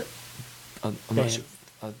one... I'm not sure.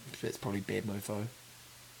 That's probably bad mofo.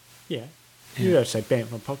 Yeah. You're allowed to say BAM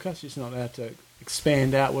on a podcast. You're just not allowed to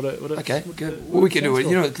expand out what it Okay, good. Well, we can do it.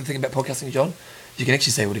 You know the thing about podcasting, John? You can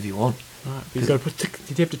actually say whatever you want. Right, but you've got to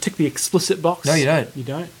you have to tick the explicit box. No, you don't. You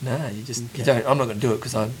don't? No, you don't. I'm not going to do it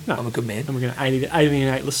because I'm a good man. And we're going to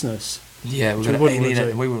alienate listeners. Yeah, we're going to alienate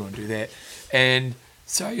and we wouldn't want to do that. And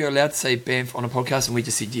so you're allowed to say BAMF on a podcast and we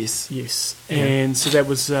just said yes. Yes. Yeah. And so that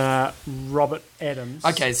was Robert Adams.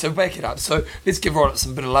 Okay, so back it up. So let's give Robert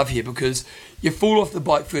some bit of love here because you fall off the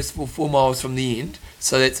bike first of all 4 miles from the end.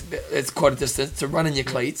 So that's quite a distance to run in your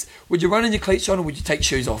cleats. Would you run in your cleats, John, or would you take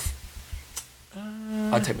shoes off?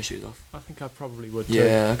 I'd take my shoes off. I think I probably would too.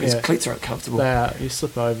 Yeah, because cleats are uncomfortable. They are. You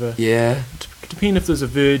slip over. Yeah. Depending if there's a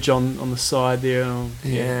verge on the side there.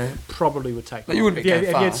 Probably would take them off. You wouldn't be going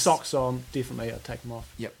fast. If you had socks on, definitely I'd take them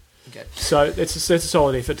off. Yep. Okay. So it's a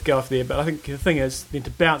solid effort to go off there. But I think the thing is then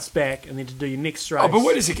to bounce back and then to do your next race. Oh, but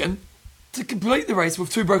wait a second. To complete the race with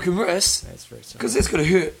 2 broken wrists. That's very simple. Because that's got to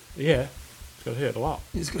hurt. Yeah. It's got to hurt a lot.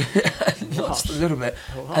 It's got to hurt not just a little bit.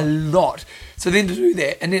 A lot. So then to do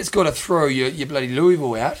that, and then it's got to throw your bloody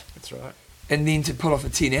Louisville out. That's right. And then to pull off a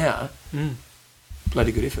 10 hour.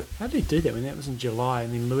 Bloody good effort. How did he do that when that was in July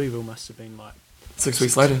and then Louisville must have been like 6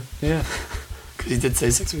 weeks later? Yeah. Because he did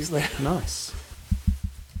say 6 weeks later. Nice.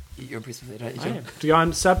 You're impressed with that, aren't you, I John? am. To go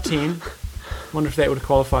on sub 10, wonder if that would have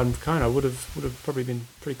qualified in Kona. Would have probably been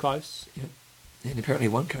pretty close. Yeah. And apparently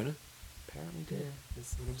won Kona. Apparently did. Yeah,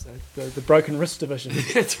 that's what I'm saying. The broken wrist division.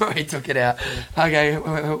 That's right, he took it out. Yeah. Okay,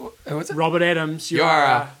 what's it? Robert Adams, you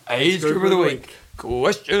are Age Group of the Week.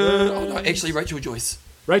 Question. Oh, no, actually, Rachel Joyce.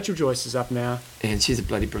 Rachel Joyce is up now. And she's a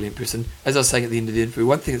bloody brilliant person. As I was saying at the end of the interview,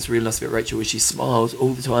 one thing that's really nice about Rachel is she smiles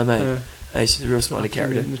all the time, eh? Hey, she's a real smiley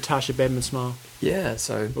character. The Natasha Badman smile. Yeah,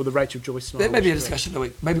 so... Or the Rachel Joyce smile. That may be a discussion of the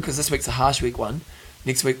week. Maybe because this week's a harsh week one.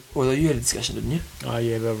 Next week... Well, you had a discussion, didn't you? Oh,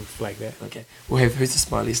 yeah, we'll flag that. Okay. We'll have who's the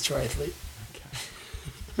smiliest triathlete.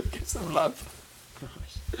 Okay. Get some love.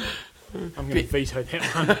 Nice. I'm going to veto that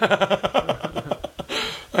one.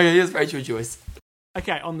 Okay, here's Rachel Joyce.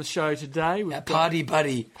 Okay, on the show today we've Our got party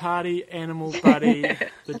buddy. Party animal buddy,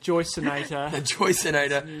 the Joyceinator. The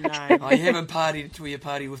Joyceinator. New name. I haven't partied until you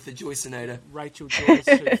party with the Joyceinator. Rachel Joyce,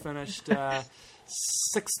 who finished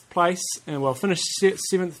 6th place, and finished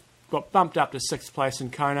 7th, got bumped up to 6th place in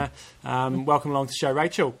Kona. Welcome along to the show,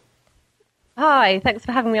 Rachel. Hi, thanks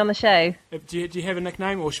for having me on the show. Do you have a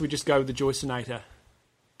nickname, or should we just go with the Joyceinator?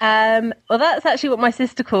 Well, that's actually what my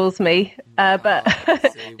sister calls me, but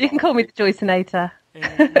you can call me the Joyceinator.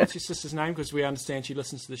 And what's your sister's name? Because we understand she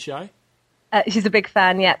listens to the show. She's a big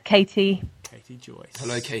fan, yeah, Katie. Katie Joyce.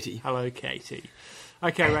 Hello, Katie. Hello, Katie.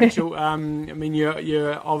 Okay, Rachel, I mean,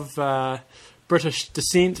 you're of British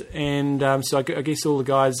descent, and so I guess all the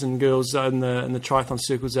guys and girls in the triathlon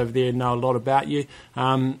circles over there know a lot about you.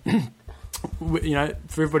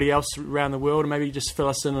 for everybody else around the world, and maybe just fill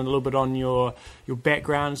us in a little bit on your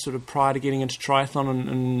background, sort of prior to getting into triathlon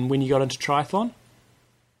and when you got into triathlon?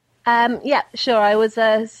 Yeah, sure. I was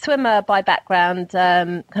a swimmer by background.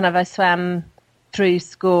 I swam through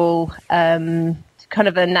school, kind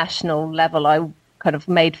of a national level. I kind of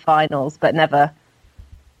made finals, but never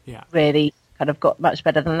really kind of got much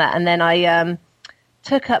better than that. And then I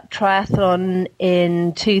took up triathlon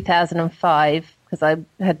in 2005 because I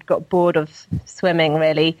had got bored of swimming,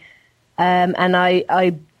 really. And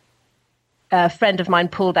a friend of mine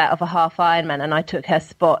pulled out of a half Ironman, and I took her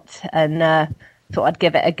spot and thought I'd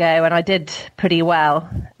give it a go, and I did pretty well.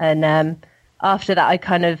 And after that, I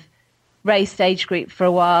kind of raced age group for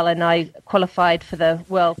a while, and I qualified for the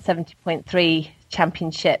World 70.3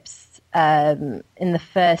 Championships in the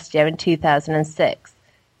first year in 2006,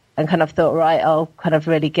 and kind of thought, right, I'll kind of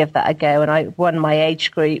really give that a go. And I won my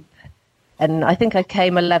age group, and I think I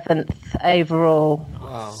came 11th overall.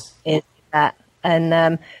 Wow. In that.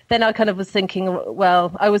 And then I kind of was thinking,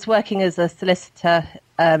 well, I was working as a solicitor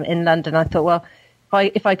in London. I thought, well,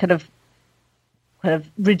 if I kind of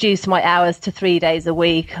reduce my hours to 3 days a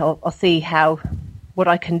week, I'll see what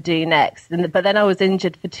I can do next. But then I was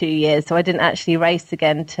injured for 2 years, so I didn't actually race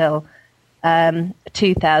again till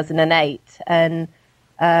 2008. And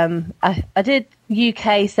I did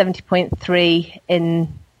UK 70.3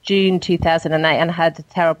 in June 2008, and I had a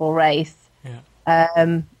terrible race.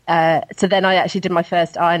 Yeah. So then I actually did my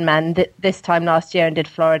first Ironman this time last year and did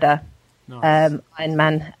Florida. Nice.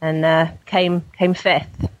 Ironman, and came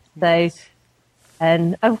fifth. So,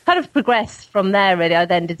 and I've kind of progressed from there, really. I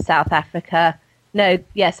then did South Africa.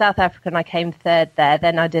 South Africa, and I came third there.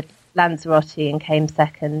 Then I did Lanzarote and came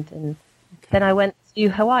second, and then I went to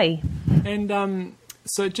Hawaii. And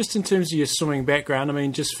so just in terms of your swimming background, I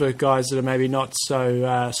mean, just for guys that are maybe not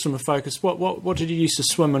so swimmer focused, what did you used to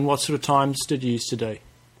swim, and what sort of times did you used to do?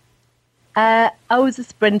 I was a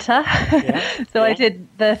sprinter, I did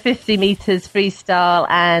the 50 metres freestyle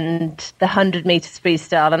and the 100 metres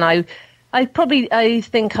freestyle, and I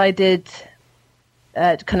think I did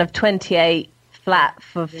kind of 28 flat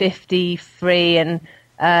for 50 free and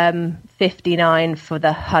 59 for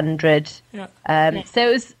the 100. Yeah.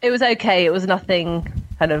 So it was okay. It was nothing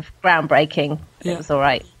kind of groundbreaking. Yeah. It was all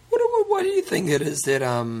right. Why do you think it is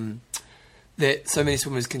that so many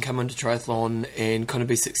swimmers can come into triathlon and kind of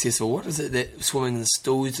be successful? What is it that swimming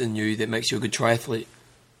instills in you that makes you a good triathlete?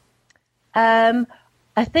 I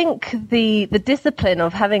think the discipline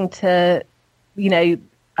of having to,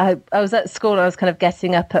 I was at school and I was kind of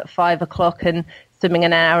getting up at 5 o'clock and swimming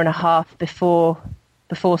an hour and a half before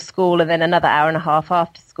school, and then another hour and a half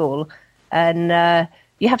after school. And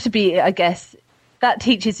you have to be, I guess, that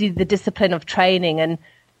teaches you the discipline of training. And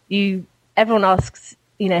everyone asks,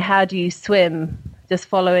 how do you swim? Just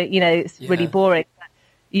follow it. It's really boring.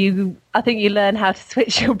 I think you learn how to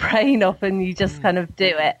switch your brain off, and you just kind of do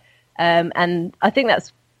it. And I think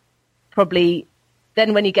that's probably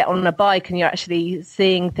then when you get on a bike and you're actually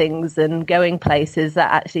seeing things and going places,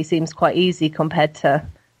 that actually seems quite easy compared to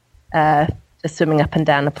just swimming up and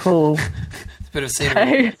down a pool. It's a bit of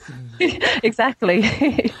scenery.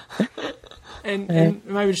 Exactly. And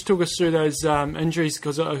maybe just talk us through those injuries,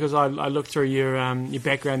 because I looked through your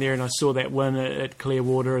background there and I saw that win at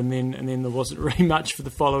Clearwater, and then there wasn't really much for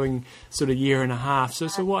the following sort of year and a half.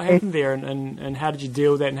 So what happened there, and how did you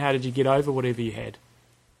deal with that, and how did you get over whatever you had?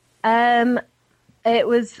 It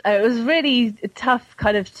was really tough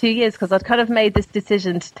kind of 2 years, because I'd kind of made this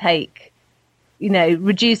decision to take,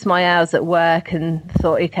 reduce my hours at work, and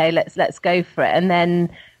thought, okay, let's go for it. And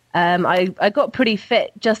then I got pretty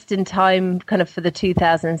fit just in time kind of for the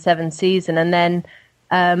 2007 season. And then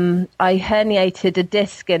I herniated a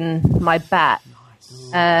disc in my back.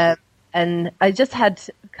 Nice. And I just had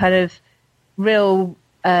kind of real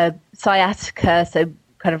sciatica, so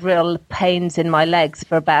kind of real pains in my legs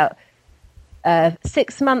for about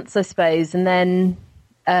 6 months, I suppose. And then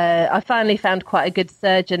I finally found quite a good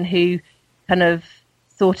surgeon who kind of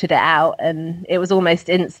sorted it out, and it was almost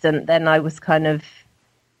instant. Then I was kind of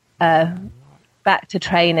back to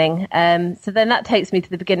training. So then that takes me to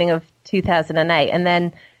the beginning of 2008. And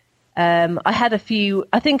then I had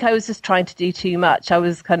I think I was just trying to do too much. I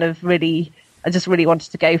just really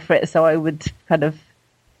wanted to go for it. So I would kind of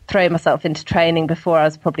throw myself into training before I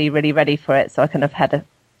was probably really ready for it. So I kind of had a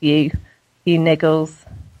few niggles.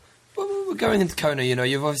 Well, going into Kona,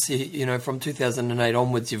 you've obviously, from 2008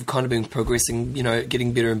 onwards, you've kind of been progressing,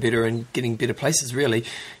 getting better and better and getting better places, really,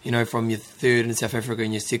 from your third in South Africa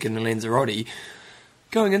and your second in Lanzarote.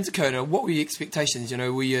 Going into Kona, what were your expectations?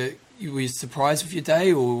 Were you surprised with your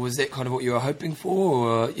day, or was that kind of what you were hoping for,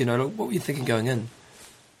 or, what were you thinking going in?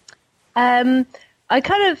 I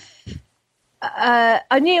kind of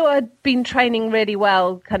I knew I'd been training really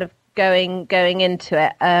well, kind of going into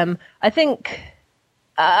it. I think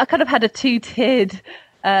I kind of had a two-tiered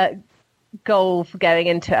goal for going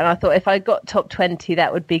into it, and I thought if I got top 20,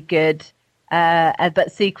 that would be good.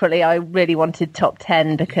 But secretly, I really wanted top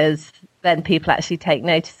 10 because then people actually take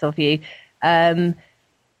notice of you. I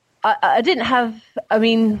didn't have. I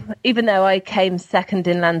mean, even though I came second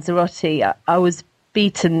in Lanzarote, I was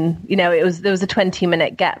beaten. You know, there was a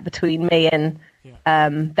 20-minute gap between me and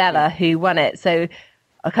Bella, who won it. So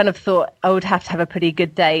I kind of thought I would have to have a pretty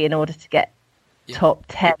good day in order to get top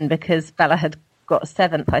 10 because Bella had got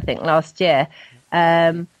 7th, I think, last year.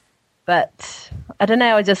 But I don't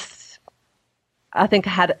know. I think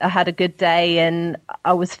I had a good day and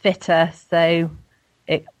I was fitter, so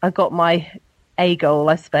I got my A goal,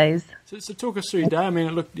 I suppose. So talk us through your day. I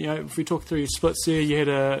mean, look, if we talk through your splits there, you had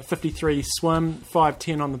a 53 swim,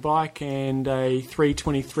 5:10 on the bike, and a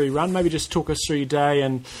 3:23 run. Maybe just talk us through your day,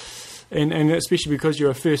 and especially because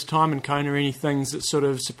you're a first time in Kona, any things that sort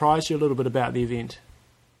of surprised you a little bit about the event?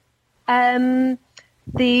 The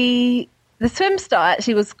swim start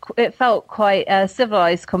actually it felt quite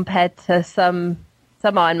civilized compared to some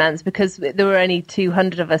Ironmans because there were only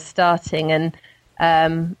 200 of us starting, and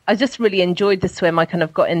I just really enjoyed the swim. I kind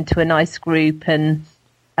of got into a nice group, and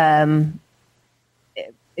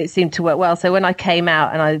it seemed to work well. So when I came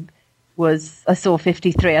out and I saw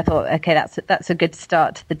 53, I thought, okay, that's a good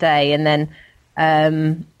start to the day. And then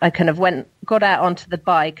I kind of got out onto the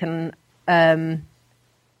bike, and I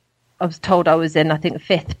was told I was in, I think,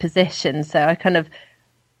 5th position. So I kind of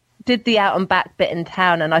did the out and back bit in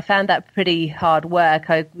town, and I found that pretty hard work.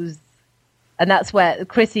 And that's where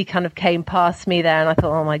Chrissy kind of came past me there, and I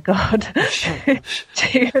thought, oh my God,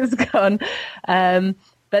 she was gone.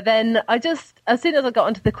 But then as soon as I got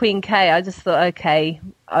onto the Queen K, I just thought, okay,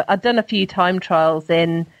 I'd done a few time trials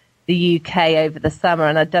in the UK over the summer,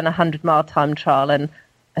 and I'd done a 100-mile time trial, and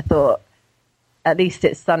I thought, at least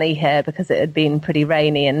it's sunny here because it had been pretty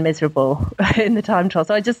rainy and miserable in the time trial.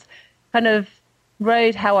 So I just kind of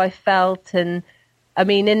rode how I felt. And I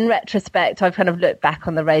mean, in retrospect, I've kind of looked back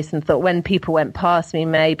on the race and thought when people went past me,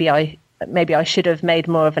 maybe I should have made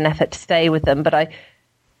more of an effort to stay with them. But I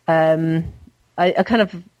kind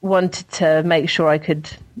of wanted to make sure I could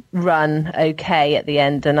run okay at the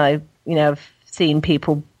end. And I've seen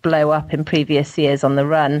people blow up in previous years on the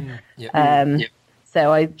run.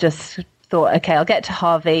 So I just thought, okay, I'll get to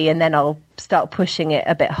Harvey and then I'll start pushing it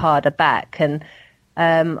a bit harder back. And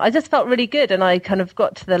I just felt really good, and I kind of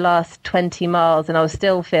got to the last 20 miles and I was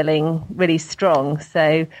still feeling really strong.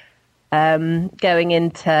 So going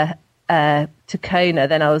into to Kona,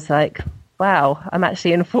 then I was like, wow, I'm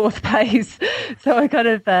actually in 4th place. So I kind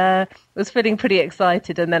of was feeling pretty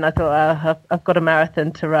excited, and then I thought, I've got a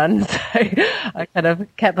marathon to run. So I kind of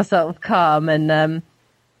kept myself calm. And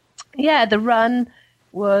the run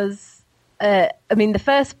was, the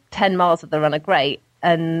first 10 miles of the run are great.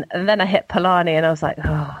 And then I hit Palani and I was like,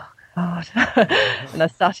 oh, God. And I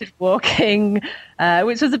started walking,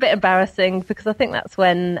 which was a bit embarrassing because I think that's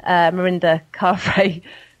when Mirinda Carfrae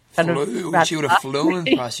she would have flown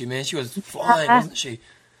past you, man. She was flying, wasn't she?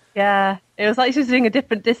 Yeah, it was like she was doing a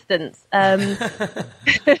different distance.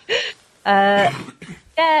 It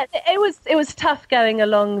was tough going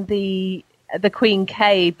along the Queen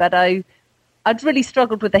K, but I'd really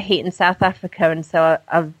struggled with the heat in South Africa, and so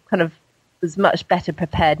I kind of was much better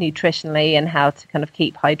prepared nutritionally and how to kind of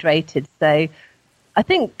keep hydrated. So I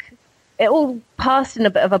think it all passed in a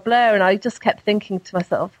bit of a blur, and I just kept thinking to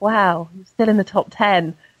myself, wow, I'm still in the top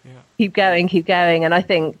 10. Yeah. Keep going. And I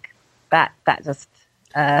think that just,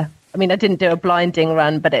 I didn't do a blinding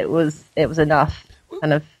run, but it was enough.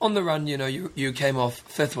 Kind of. On the run, you came off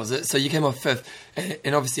 5th, was it? So you came off 5th,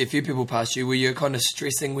 and obviously a few people passed you. Were you kind of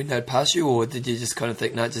stressing when they'd passed you, or did you just kind of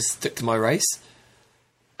think, no, just stick to my race?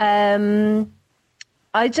 I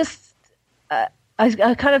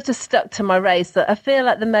kind of just stuck to my race. I feel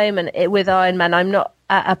at the moment with Ironman, I'm not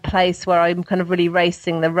at a place where I'm kind of really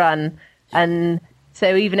racing the run. And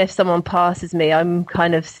so even if someone passes me, I'm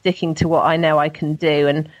kind of sticking to what I know I can do.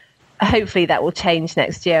 And hopefully that will change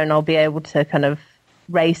next year and I'll be able to kind of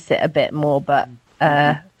race it a bit more. But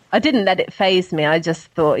I didn't let it faze me. I just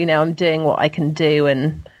thought, I'm doing what I can do,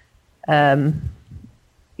 and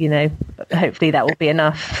hopefully that will be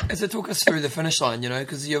enough. So talk us through the finish line,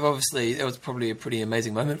 because it was probably a pretty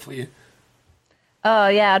amazing moment for you. Oh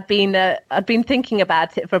yeah, I'd been thinking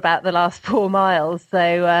about it for about the last 4 miles,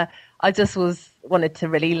 so I just wanted to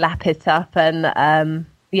really lap it up, and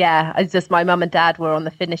my mum and dad were on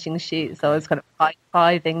the finishing chute, so I was kind of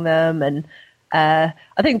high-fiving them, and I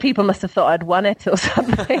think people must have thought I'd won it or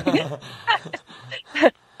something.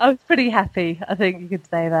 I was pretty happy. I think you could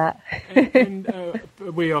say that.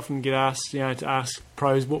 We often get asked, to ask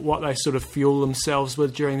pros what they sort of fuel themselves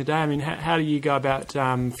with during the day. I mean, how do you go about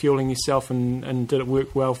fueling yourself, and did it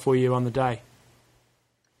work well for you on the day?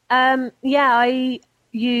 I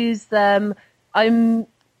use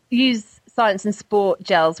use Science and Sport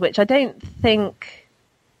gels, which I don't think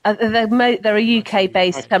they're a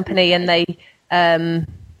UK-based company, and they.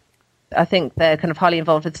 I think they're kind of highly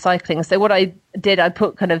involved with cycling. So what I did, I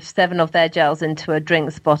put kind of 7 of their gels into a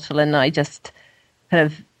drinks bottle, and I just kind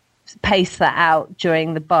of pace that out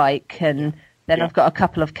during the bike. And then I've got a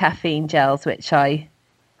couple of caffeine gels, which I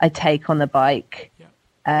take on the bike.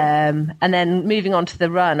 And then moving on to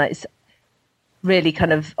the run, it's really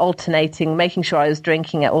kind of alternating, making sure I was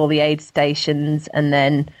drinking at all the aid stations and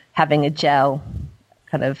then having a gel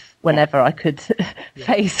kind of whenever I could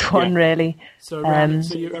face one, really. So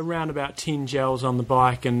you're around about 10 gels on the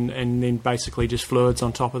bike, and then basically just fluids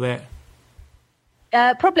on top of that?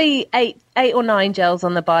 Probably eight or 9 gels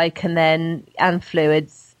on the bike, and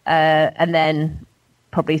fluids, and then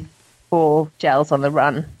probably 4 gels on the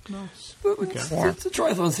run. Nice. Okay. The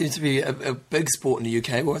triathlon seems to be a big sport in the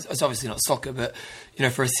UK. Well, it's obviously not soccer, but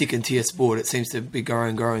for a second-tier sport, it seems to be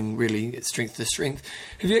growing really strength to strength.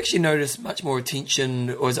 Have you actually noticed much more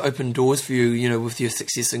attention, or has it opened doors for you, with your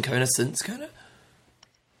success in Kona since Kona?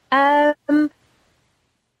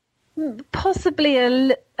 Possibly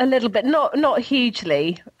a little bit, not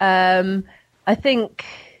hugely. I think.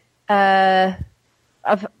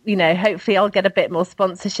 Hopefully I'll get a bit more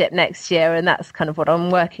sponsorship next year, and that's kind of what I'm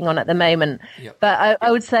working on at the moment. Yep. But I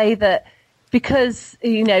would say that because,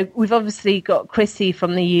 we've obviously got Chrissy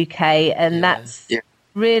from the UK, and that's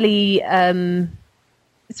really,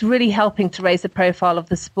 it's really helping to raise the profile of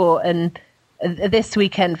the sport. And this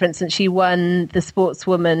weekend, for instance, she won the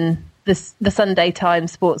Sportswoman, the Sunday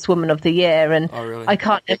Times Sportswoman of the Year. And really? I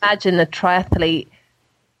can't imagine a triathlete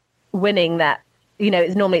winning that.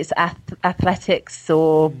 It's athletics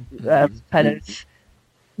or kind of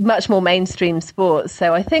much more mainstream sports.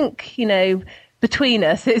 So I think, between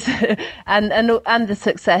us, it's and the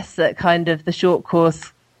success that kind of the short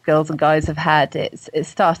course girls and guys have had, it's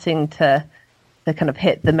starting to kind of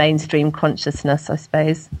hit the mainstream consciousness, I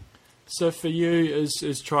suppose. So for you, is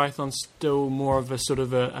triathlon still more of a sort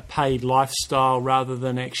of a paid lifestyle rather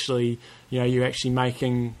than actually, you're actually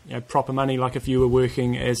making proper money? Like if you were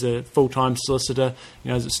working as a full-time solicitor,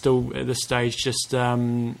 is it still at this stage just a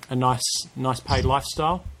nice paid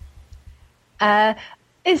lifestyle?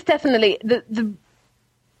 It's definitely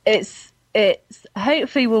it's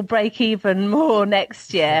hopefully will break even more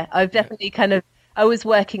next year. I've definitely I was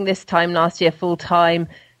working this time last year full time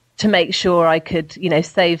to make sure I could,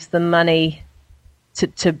 save some money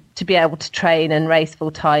to be able to train and race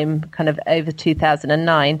full time kind of over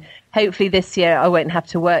 2009. Hopefully this year I won't have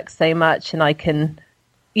to work so much, and I can,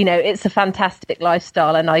 it's a fantastic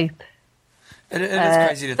lifestyle, and it is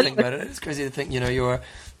crazy to think about it. It's crazy to think,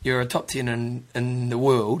 you're a top 10 in the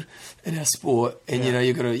world in our sport, and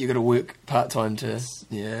you got to work part time to.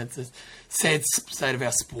 Yeah, it's a sad state of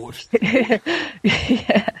our sport.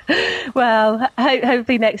 Yeah. Well,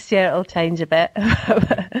 hopefully next year it'll change a bit.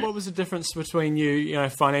 What was the difference between you,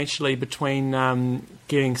 financially, between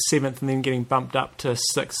getting 7th and then getting bumped up to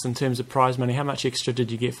 6th in terms of prize money? How much extra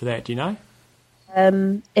did you get for that? Do you know?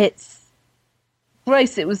 It's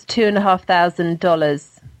gross. It was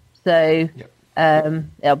 $2,500. So. Yep.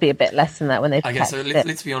 It'll be a bit less than that when they. Okay, so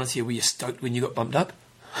let's be honest here. Were you stoked when you got bumped up?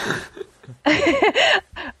 I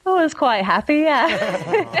was quite happy. Yeah.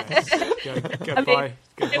 Go buy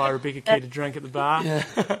Rebecca Key to drink at the bar. Yeah,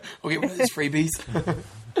 I'll get one of those freebies.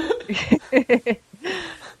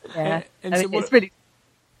 Yeah, so it's really.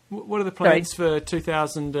 What are the plans for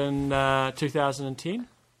 2010?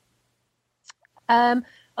 I'm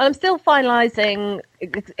still finalising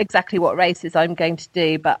exactly what races I'm going to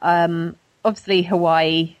do, but obviously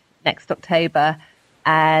Hawaii next October,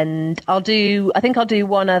 and I think I'll do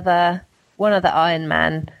one other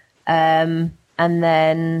Ironman, and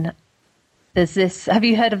then there's this. Have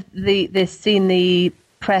you heard of seen the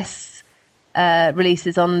press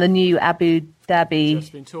releases on the new Abu Dhabi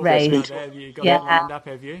Just been talking race? About that. Have you got that lined up?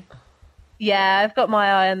 Have you? Yeah, I've got my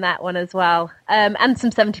eye on that one as well, and some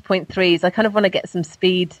 70.3s. I kind of want to get some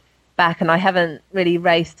speed back, and I haven't really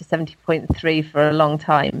raced a 70.3 for a long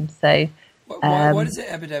time. So, why does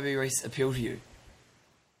the Abu Dhabi race appeal to you?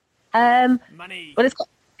 Money. Well, it's got.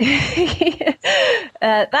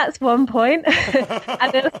 That's one point.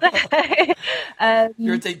 And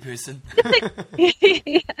you're a deep person.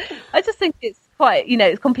 I just think it's quite,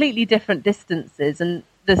 it's completely different distances, and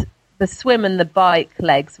the the swim and the bike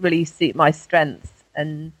legs really suit my strengths,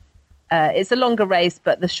 and it's a longer race,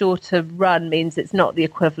 but the shorter run means it's not the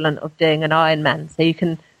equivalent of doing an Ironman. So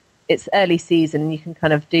it's early season, you can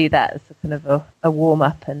kind of do that as a kind of a warm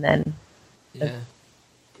up, and then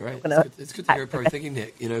Great. It's good to hear a pro thinking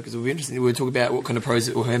that, because it'll be interesting. We'll talk about what kind of pros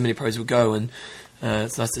or how many pros will go, and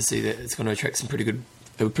it's nice to see that it's going to attract a pretty good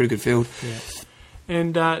field. Yeah.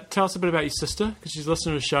 And tell us a bit about your sister, because she's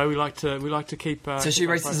listening to the show. We like to keep. So she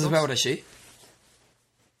races as well, does she?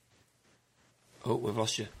 Oh, we've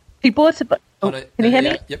lost you. She bought a. Can you hear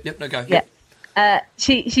me? Yep. No, go. Yeah.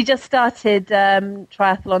 She just started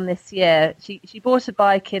triathlon this year. She bought a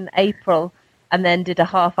bike in April and then did a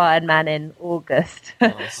half Ironman in August.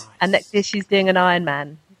 Nice. And next year she's doing an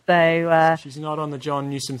Ironman. So she's not on the John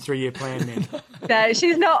Newsom 3-year plan then. No,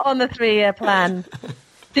 she's not on the 3-year plan.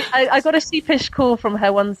 I got a sheepish call from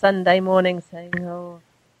her one Sunday morning saying, "Oh,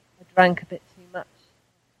 I drank a bit too much.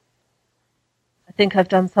 I think I've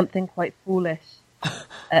done something quite foolish."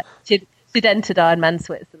 She'd entered Ironman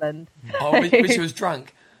Switzerland. Oh, but she was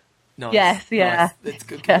drunk? Nice. Yes, yeah. Nice. That's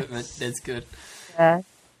good commitment. That's good. Yeah.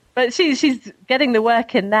 But she's getting the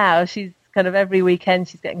work in now. She's kind of every weekend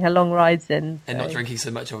she's getting her long rides in. And not drinking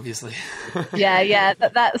so much, obviously. Yeah.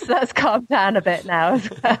 That's calmed down a bit now as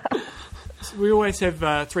well. So we always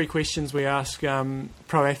have 3 questions we ask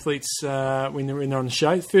pro athletes when they're on the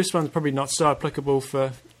show. The first one's probably not so applicable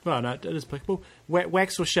for... Well, no, it is applicable.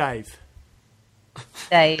 Wax or shave?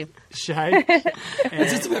 Shave. Shave.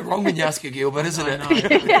 It's just a bit wrong when you ask a girl, but isn't it?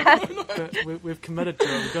 Yeah. But we've committed to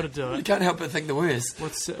it. We've got to do You it. can't help but think the worst.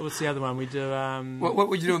 What's the other one? We do... What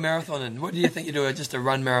would you do a marathon in? What do you think you do just a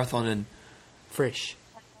run marathon in? Fresh.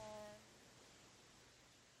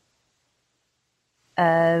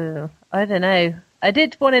 I don't know. I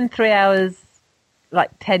did one in 3 hours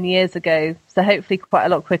like 10 years ago, so hopefully quite a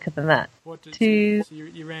lot quicker than that. So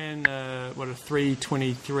you ran, a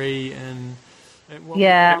 3:23 and... What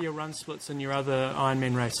about your run splits and your other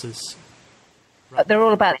Ironman races? They're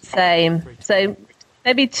all about the same. So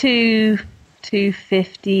maybe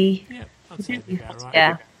 250. Yeah, I'd say that'd be about right.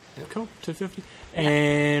 Yeah. Cool, 250.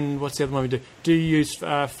 And what's the other one we do? Do you use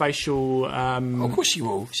facial... of course she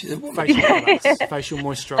will. She's a woman. Facial products, facial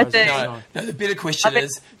moisturisers? No, the better question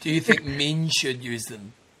is, do you think men should use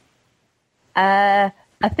them?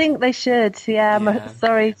 I think they should. Yeah.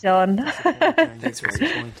 Sorry, John. Thanks, Rosie.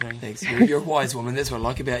 Thanks. You're a wise woman. That's what I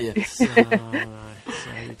like about you.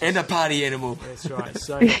 And a party animal. That's right.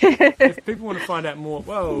 So if people want to find out more...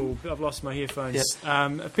 Whoa, I've lost my headphones. Yep.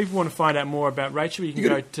 If people want to find out more about Rachel, you can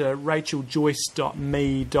go to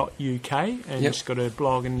racheljoyce.me.uk and just got a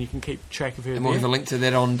blog and you can keep track of her. And we'll have a link to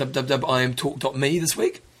that on www.imtalk.me this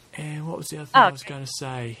week. And what was the other thing I was going to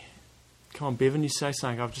say? Come on, Bevan, you say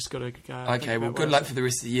something. I've just got to go. Okay, well, good luck for the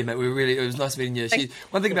rest of the year, mate. It was nice meeting you.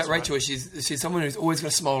 One thing about Rachel is she's someone who's always got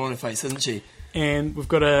a smile on her face, isn't she? And we've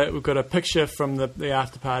got a picture from the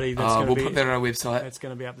after party. We'll put that on our website. That's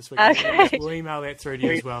going to be up this week. Okay. We'll email that through to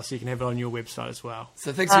you as well, so you can have it on your website as well.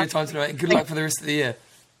 So thanks for your time tonight, and good luck for the rest of the year.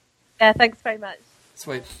 Yeah, thanks very much.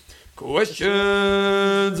 Sweet.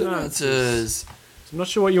 Questions and answers. I'm not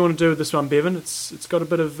sure what you want to do with this one, Bevan. It's got a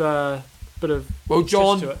bit of well,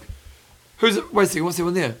 John. to it. Wait a second, what's the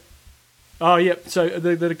one there? Oh, yeah. So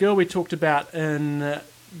the girl we talked about in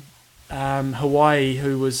Hawaii,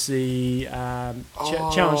 who was the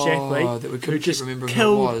challenged athlete, that we couldn't just remember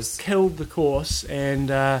killed, who it was. Killed the course and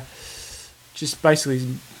just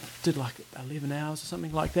basically did like 11 hours or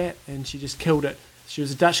something like that, and she just killed it. She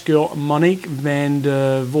was a Dutch girl, Monique van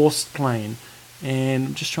der Vorstplein, and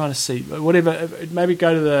I'm just trying to see whatever. Maybe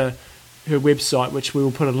go to her website, which we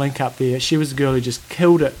will put a link up there. She was a girl who just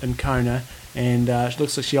killed it in Kona, and it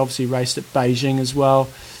looks like she obviously raced at Beijing as well.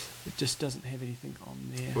 It just doesn't have anything on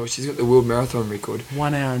there. Well, she's got the world marathon record.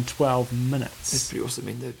 1 hour and 12 minutes. That's pretty awesome. I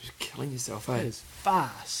mean, they're just killing yourself, eh? That is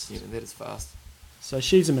fast. Yeah, that is fast. So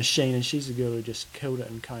she's a machine, and she's a girl who just killed it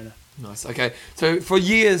in Kona. Nice. Okay. So for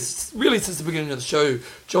years, really since the beginning of the show,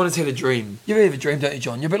 John has had a dream. You ever have a dream, don't you,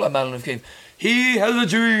 John? You're a bit like Marlon of King. He has a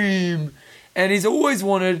dream. And he's always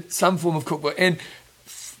wanted some form of cookbook. And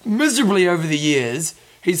miserably over the years,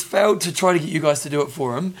 he's failed to try to get you guys to do it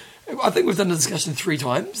for him. I think we've done the discussion 3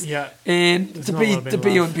 times. Yeah. And There's to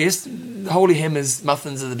be your best, Holy Hammers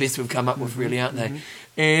muffins are the best we've come up with, really, aren't they?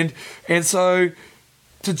 And so,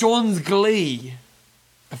 to John's glee,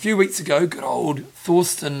 a few weeks ago, good old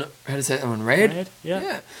Thorsten, how to say that one, Rad?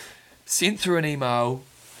 Yeah. Sent through an email.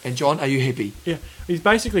 And John, are you happy? Yeah, he's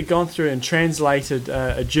basically gone through and translated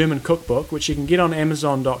a German cookbook, which you can get on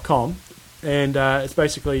Amazon.com, and it's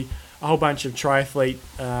basically a whole bunch of triathletes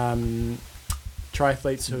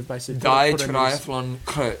who have basically Die Triathlon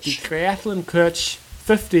Coach. The Triathlon Coach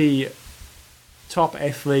 50 top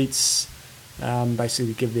athletes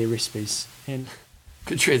basically give their recipes. And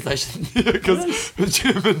Good translation. Because in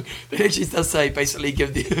German, it actually does say basically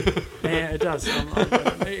give the... yeah, it does.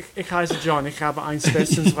 Ich heiße John. Ich habe ein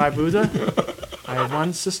Schwester und 2 Brüder. I have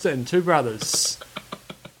 1 sister and 2 brothers.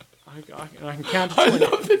 I can count to I 20.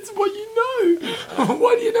 know, that's what you know.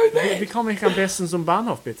 Why do you know Wie that? komme ich am besten zum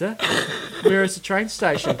Bahnhof, bitte? Where is the train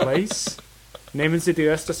station, please? Nehmen Sie die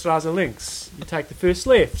erste Straße links. You take the first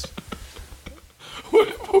left. What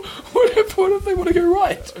if they want to go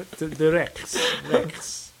right? The Rex.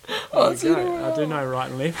 Rex. Oh, There it's we the go. other way I do around. know right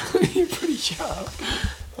and left. You're pretty sharp.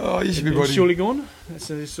 Oh, you should be And body. surely gone. That's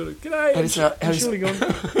a sort of g'day. How do you say- how do you Surely gone.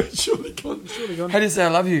 Surely gone. Surely gone. How do you say I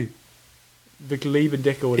love you? The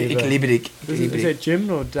Gliebendick or whatever. Ik Is that German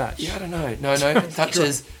or Dutch? Yeah, I don't know. No, Dutch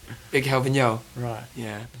is Ik hou van jou. Right.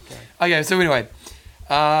 Yeah. Okay. Okay, so anyway.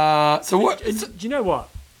 So what? Do you know what?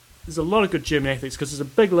 There's a lot of good German athletes because there's a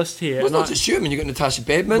big list here. Well, it's and not just German. You've got Natasha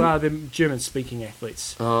Badman. well, they're German-speaking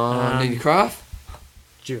athletes. Nina Kraft.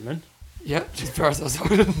 German. Yeah, she's Paris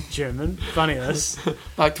Holden. German. Funny this.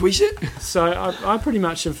 Like Tweeshit. So I pretty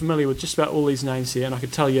much am familiar with just about all these names here, and I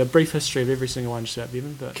could tell you a brief history of every single one just about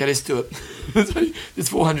Bevan. But Okay, let's do it. There's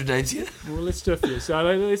 400 names here. well, let's do a few. So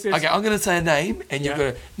let's Okay, I'm going to say a name, and you've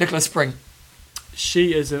Yeah. got Nicola Spring.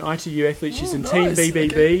 She is an ITU athlete. She's Oh, in nice. Team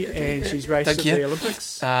BBB, Okay, and okay. she's raced Thank at you. the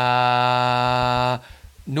Olympics.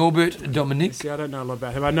 Norbert Dominic. See, I don't know a lot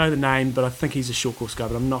about him. I know the name, but I think he's a short course guy,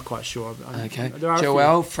 but I'm not quite sure. Okay. There are a few.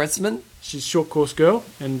 Joelle Fretzman. She's a short course girl,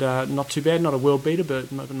 and not too bad. Not a world beater,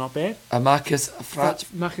 but not bad. Marcus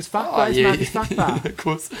Fratch. Marcus Oh, Fakba is yeah. Marcus Fakba. Of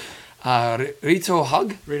course. Rito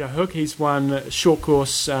Hug. Rito Hook, he's won short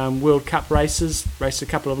course World Cup races, raced a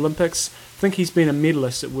couple of Olympics. I think he's been a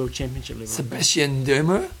medalist at World Championship level. Sebastian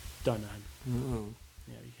Dermer. Don't know him. Oh,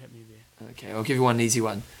 Yeah, you hit me there. okay, I'll give you one easy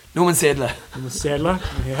one. Norman Sadler. And the Sadler,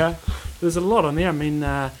 yeah. There's a lot on there. I mean,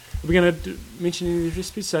 are we going to mention any of the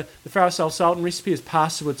recipes? So the Farasol Sultan recipe is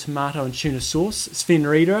pasta with tomato and tuna sauce. Sven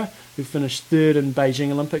Rieder, who finished 3rd in Beijing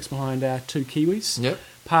Olympics behind our 2 Kiwis. Yep.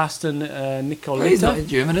 Pasta Oh, he's not Nicoletta.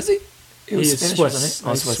 German, is he? He was is Spanish, Swiss. wasn't he?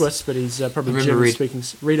 Oh, He's Swiss, but he's probably Remember German Reed. speaking.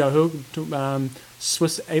 Rito Hug,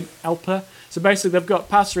 Swiss Alper. So basically, they've got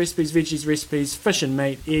pasta recipes, veggies recipes, fish and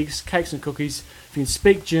meat, eggs, cakes and cookies. If you can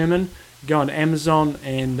speak German, go on Amazon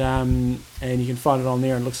and you can find it on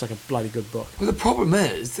there, and it looks like a bloody good book. Well, the problem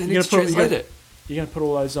is they You're need to gonna put- translate it. You're going to put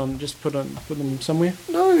all those on, just put them somewhere?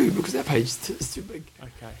 No, because that page is too big.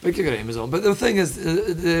 Okay. But you go to Amazon. But the thing is,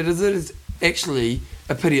 it is actually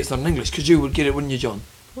a pity it's not in English, because you would get it, wouldn't you, John?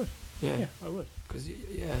 Would. Yeah. Yeah, I would. Because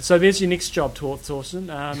yeah. So there's your next job, Thorsten.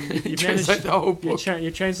 You've Translate the whole book.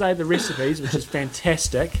 You translate the recipes, which is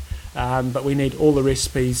fantastic, but we need all the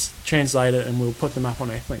recipes translated, and we'll put them up on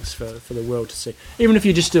Athlinks for the world to see. Even if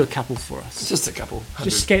you just do a couple for us. Just a couple.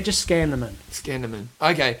 Just 100. scan them in. Scan them in.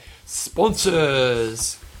 Okay,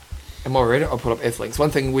 sponsors. Am I ready? I'll pull up Athlinks. One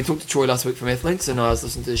thing, we talked to Troy last week from Athlinks, and I was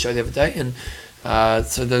listening to the show the other day, and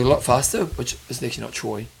so they're a lot faster, which is actually not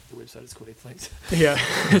Troy. The website is called Athlinks. Yeah,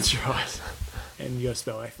 that's right. And you got to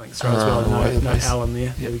spell Athlinks right as well. all over No, the no place. L in there.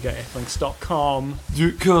 Yep. There we go. Athlinks.com.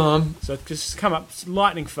 .com. So just come up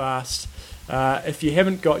lightning fast. If you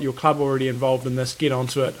haven't got your club already involved in this, get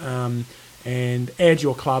onto it and add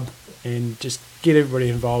your club and just get everybody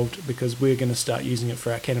involved, because we're going to start using it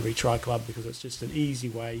for our Canterbury Tri Club, because it's just an easy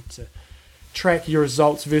way to track your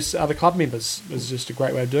results versus other club members. It's just a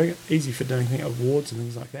great way of doing it. Easy for doing awards and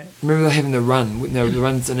things like that. Remember they're having the run. The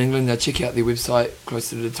runs in England. Now check out their website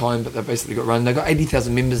closer to the time, but they've basically got run. They've got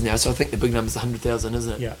 80,000 members now, so I think the big number's 100,000,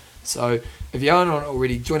 isn't it? Yeah. So if you aren't on it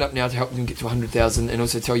already, join up now to help them get to 100,000, and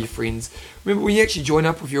also tell your friends. Remember, when you actually join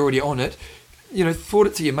up, if you're already on it, forward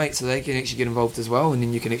it to your mates so they can actually get involved as well, and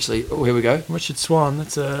then you can actually. Oh, here we go. Richard Swan,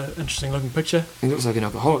 that's an interesting looking picture. He looks like an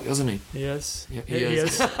alcoholic, doesn't he? He is. Yeah, he he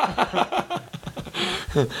is. is.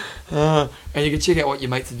 And you can check out what your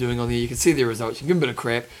mates are doing on there. You can see their results. You can give them a bit of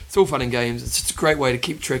crap. It's all fun and games. It's just a great way to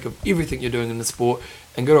keep track of everything you're doing in the sport.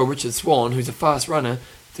 And good old Richard Swan, who's a fast runner,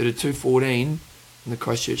 did a 2:14 in the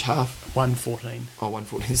Christchurch half. 114. Oh,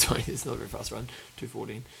 1:14. Sorry, it's not a very fast run.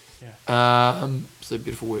 2:14. Yeah. So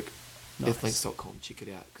beautiful work. Nice. Athlinks.com. Check it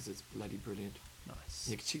out because it's bloody brilliant. Nice.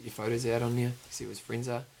 You can check your photos out on there. See who his friends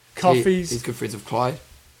are. Coffees. He's good friends with Clyde.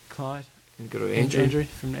 Clyde. And good old Andrew. Andrew.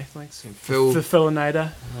 From Athlinks. And Phil. For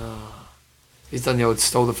Philinator. He's done the old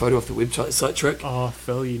stole the photo off the website site trick. Oh,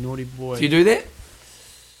 Phil, you naughty boy. Do you do that?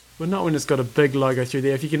 Well, not when it's got a big logo through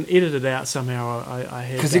there. If you can edit it out somehow, I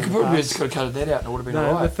have. Because he could probably just could have cutted that out and it would have been No,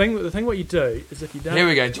 alright. the thing what you do is if you don't. Here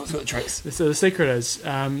we go. John's got the tricks. So the secret is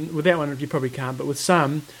with that one you probably can't, but with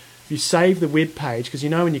some if you save the web page, because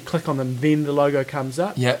when you click on them, then the logo comes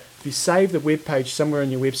up. Yeah. If you save the web page somewhere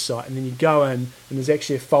on your website, and then you go in, and there's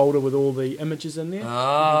actually a folder with all the images in there. You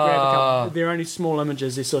can grab a couple. They're only small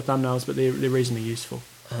images, they're sort of thumbnails, but they're reasonably useful.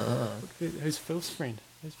 Who's Phil's friend?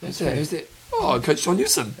 Who's that? Oh, Coach John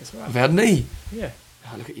Newsom. That's right. Without a knee. Yeah.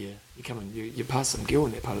 Oh, look at you. You're coming. You passed some girl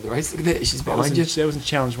in that part of the race. Look at that. She's behind you. That was a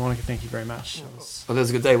challenge, Monica. Thank you very much. Oh, that was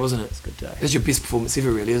a good day, wasn't it? It was a good day. That's your best performance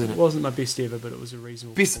ever, really, isn't It it? wasn't my best ever, but it was a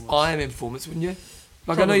reasonable Best performance. Ironman performance, wouldn't you?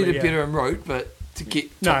 Like, I know you did better in road, but to get...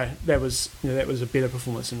 No, that was a better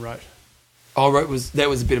performance than road. Oh, road that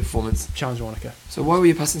was a better performance. Challenge Monica. So why were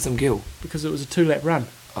you passing some girl? Because it was a 2-lap run.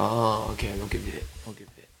 Oh, okay. I'll give you that.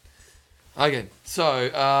 Okay, so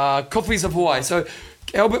Coffees of Hawaii. So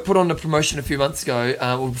Albert put on a promotion a few months ago,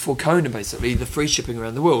 before Kona, basically, the free shipping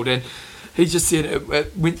around the world, and he just said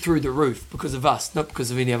it went through the roof because of us, not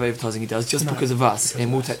because of any other advertising he does, just because of us,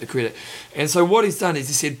 and we'll take the credit. And so what he's done is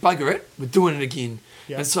he said, bugger it, we're doing it again.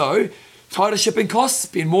 Yeah. And so, tighter shipping costs,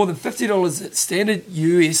 spend more than $50 at standard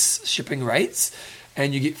US shipping rates,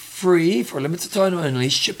 and you get free, for a limited time only,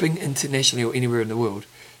 shipping internationally or anywhere in the world.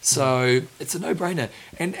 So it's a no-brainer.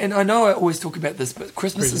 And I know I always talk about this, but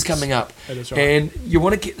Christmas is coming up. That is right. And you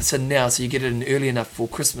want to get this in now so you get it in early enough for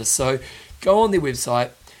Christmas. So go on their website,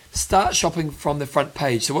 start shopping from the front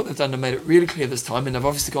page. So what they've done, they made it really clear this time, and they've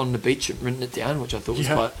obviously gone on the beach and written it down, which I thought was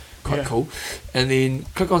quite cool. And then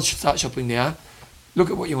click on start shopping now. Look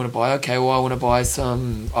at what you want to buy. Okay, well, I want to buy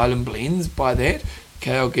some island blends. Buy that.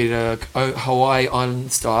 Okay, I'll get a Hawaii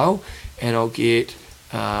island style, and I'll get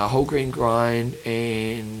whole grain grind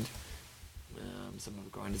and some other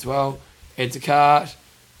grind as well. Add to cart,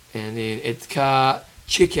 and then add to cart.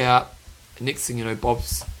 Check out. Next thing you know,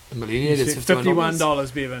 Bob's a millionaire. That's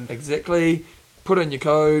 $51, Bevan. Exactly. Put in your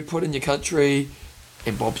code, put in your country,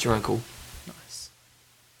 and Bob's your uncle. Nice.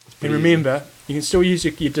 And remember, you can still use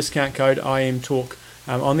your discount code IMTalk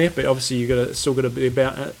on there, but obviously still got to be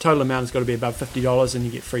about total amount has got to be above $50, and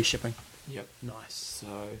you get free shipping. Yep. Nice. So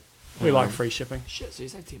we like free shipping. Shit. So you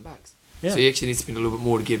save $10. Yeah. So you actually need to spend a little bit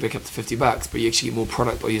more to get back up to $50, but you actually get more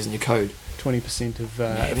product by using your code. 20% of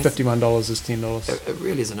 $51 is $10. It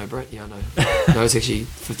really is a no-brainer. Yeah, I know. No, it's actually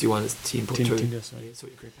 51. It's 10.2. 10, Yeah, that's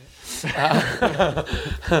what you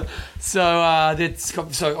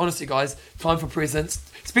so honestly, guys, time for presents,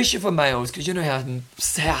 especially for males, because you know how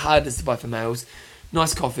hard it is to buy for males.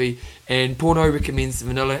 Nice coffee, and Porno recommends the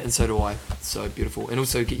vanilla, and so do I. So beautiful, and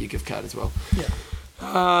also get your gift card as well. Yeah.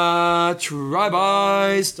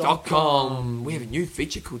 Trybuys.com. We have a new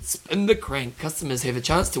feature called Spin the Crank. Customers have a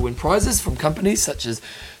chance to win prizes from companies such as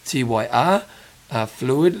TYR,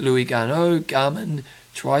 Fluid, Louis Garneau, Garmin,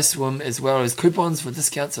 TriSwim, as well as coupons for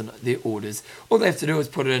discounts on their orders. All they have to do is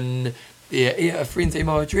put in a friend's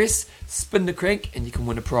email address, spin the crank, and you can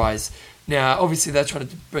win a prize. Now, obviously, they're trying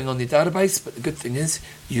to bring on their database, but the good thing is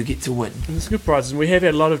you get to win. And it's good prizes. And we have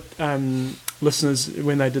had a lot of listeners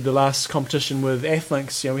when they did the last competition with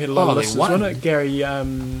Athlinks. We had a lot of listeners. Wasn't it? Gary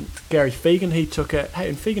Fegan, he took it. Hey,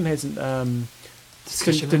 and Fegan hasn't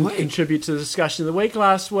didn't contribute to the discussion of the week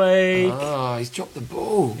last week. Oh, he's dropped the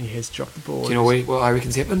ball. He has dropped the ball. Do you know what I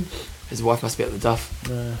reckon's happened? His wife must be at the duff.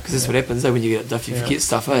 Because that's what happens, when you get at the duff, you forget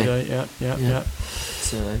stuff, eh? Yeah.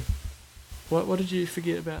 So... What did you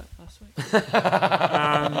forget about last week?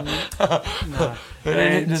 No.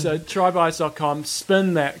 And so trybuys.com,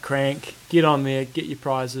 spin that crank, get on there, get your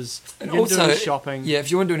prizes. And you also, do any shopping. Yeah,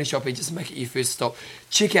 if you want to do any shopping, just make it your first stop.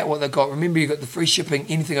 Check out what they've got. Remember, you've got the free shipping,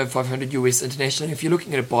 anything over 500 US internationally. If you're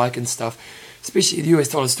looking at a bike and stuff, especially the US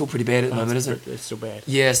dollar is still pretty bad at the moment, isn't it? It's still bad.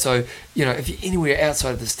 Yeah, so, if you're anywhere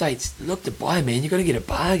outside of the States, look to buy, man. You've got to get a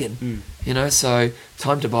bargain. So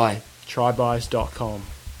time to buy. Trybuys.com.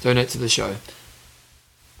 Donate to the show.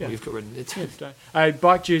 Yeah. You've got written it.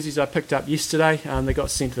 Bike jerseys I picked up yesterday. They got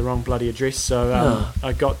sent to the wrong bloody address, so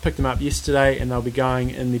I picked them up yesterday, and they'll be going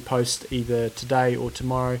in the post either today or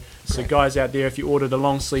tomorrow. So Great. guys out there, if you ordered a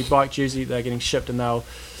long sleeve bike jersey, they're getting shipped, and they'll,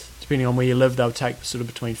 depending on where you live, they'll take sort of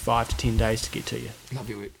between 5 to 10 days to get to you.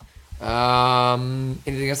 Lovely work.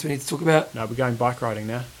 Anything else we need to talk about? No, we're going bike riding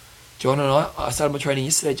now. John and I started my training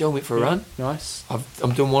yesterday. John went for a run. Nice.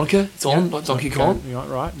 I'm doing Monica. It's on, like Donkey Kong.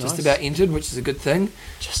 Right, Just nice. about entered, which is a good thing.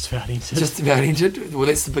 Just about entered. Just about entered. Well,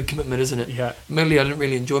 that's the big commitment, isn't it? Yeah. Admittedly, I didn't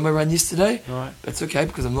really enjoy my run yesterday. Right. But it's okay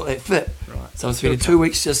because I'm not that fit. Right. So I'm spending 2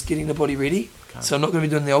 weeks just getting the body ready. Okay. So I'm not going to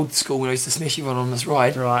be doing the old school when I used to smash everyone on this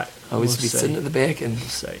ride. Right. I used to be sitting at the back and... We'll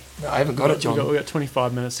see. No, I haven't got it, John. We've got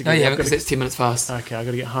 25 minutes to go. No, you haven't, because that's 10 minutes fast. Okay, I've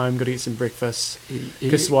got to get home, got to get some breakfast, You-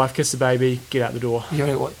 kiss the wife, kiss the baby, get out the door. You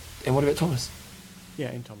know what? And what about Thomas? Yeah,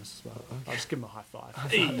 and Thomas as well. Okay. I'll just give him a high five.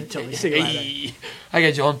 Hey, Tommy, see you later.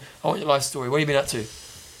 Okay, John, I want your life story. What have you been up to?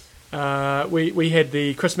 We had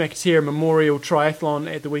the Chris McAteer Memorial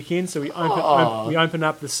Triathlon at the weekend, so we open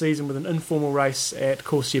up the season with an informal race at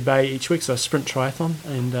Corsia Bay each week, so a sprint triathlon,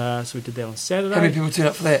 and so we did that on Saturday. How many people turn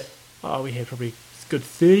up for that? Oh, we had probably a good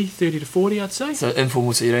 30 to 40, I'd say. So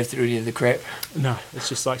informal, so you don't have to do any of the crap. No, it's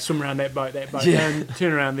just like swim around that boat Yeah. down,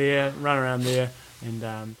 turn around there, run around there, and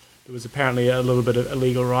there was apparently a little bit of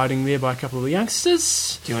illegal riding there by a couple of the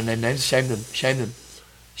youngsters. Do you want to name names? Shame them.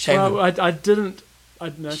 Well, I didn't.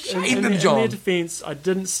 Shame them, in John. their defence, I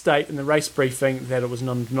didn't state in the race briefing that it was a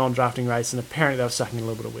non-drafting race, and apparently they were sucking a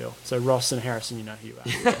little bit of wheel. So Ross and Harrison, you know who you are.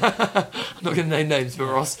 I'm not going to name names, but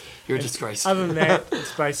Ross, you're a disgrace. Other than that,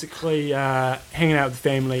 it's basically hanging out with the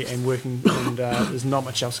family and working, and there's not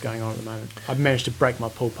much else going on at the moment. I've managed to break my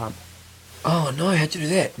pool pump. Oh no, how'd you do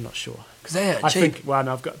that? I'm not sure. Because they aren't I cheap. think, well,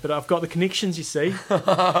 no, I've got the connections, you see. I've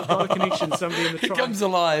got the connections. Somebody in the It comes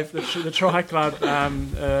alive. the Tri Club,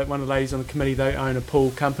 one of the ladies on the committee, they own a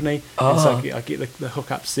pool company, Oh. and so I get the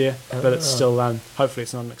hookups there. But it's still, hopefully,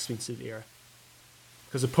 it's not an expensive era.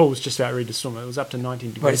 Because the pool was just about ready to swim. It was up to 19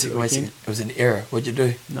 Wait a degrees at second, the wait a weekend. second. It was an error. What'd you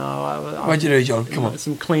do? No, What'd you do, John? Come on.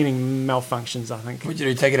 Some cleaning malfunctions, I think. What'd you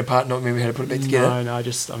do? Take it apart, not remember how to put it back together? No, I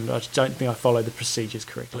just don't think I followed the procedures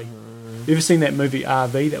correctly. You ever seen that movie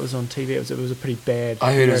RV that was on TV? It was a pretty bad.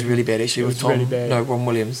 I heard it was really bad actually. It With was Tom, really bad. No, Ron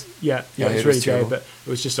Williams. Yeah, Yeah, it was it was really bad, terrible. but it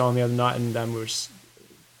was just on the other night, and we were just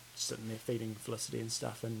sitting there feeding Felicity and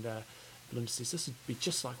stuff, and Belinda says, this would be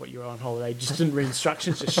just like what you were on holiday. Just didn't read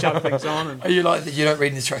instructions, just shoved things on. And Are you like that? You don't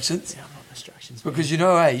read instructions yeah, I'm not instructions. man. because you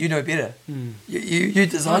know, hey, you know better. You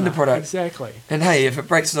designed the product, Exactly. and hey, if it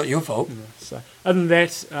breaks, it's not your fault. Yeah, so other than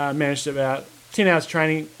that, managed about 10 hours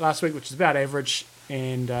training last week, which is about average,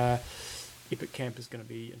 and Epic Camp is going to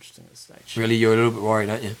be interesting at this stage. Really, you're a little bit worried,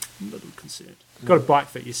 aren't you? I'm a little concerned. Got a bike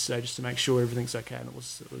fit yesterday just to make sure everything's okay, and it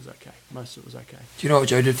was okay. Most of it was okay. Do you know what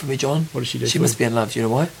Jo did for me, John? What did she do? She for must be in love. Do you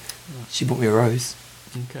know why? She bought me a rose.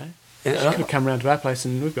 you? Okay. And She could have come round to our place,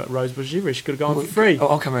 and we've got rose bushes everywhere. She could have gone for free. Oh,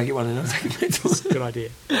 I'll come around and get one and I'll take it back to her. Good idea.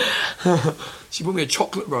 She bought me a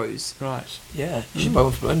chocolate rose. Right. Yeah, you should buy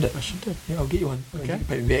one for Belinda. I should do. Yeah, I'll get you one. Okay. You can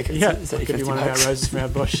pay me back. Yeah, It's I'll only give you $50. one of our roses from our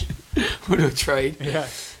bush. We'll do a trade. Yeah.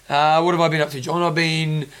 What have I been up to, John?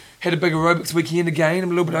 Had a big aerobics weekend again.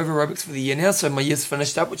 I'm a little bit over aerobics for the year now, so my year's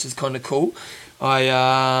finished up, which is kind of cool.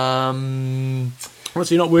 Well,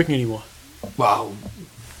 so you're not working anymore? Well,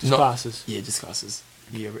 Just classes? Yeah, just classes.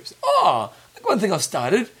 Yeah, reps. Oh, look, one thing I've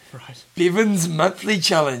started. Right. Bevan's monthly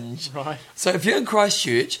challenge. Right. So if you're in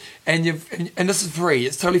Christchurch and and this is free,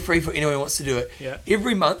 it's totally free for anyone who wants to do it. Yeah.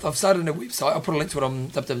 Every month I've started a website. I'll put a link to it on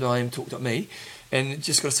www.talk.me, and you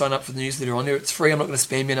just got to sign up for the newsletter on there. It's free. I'm not going to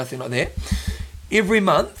spam you, nothing like that. Every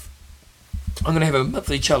month I'm going to have a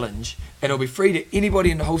monthly challenge, and it'll be free to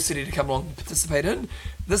anybody in the whole city to come along and participate in.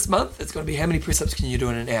 This month it's going to be how many press-ups can you do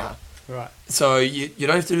in an hour. Right. So you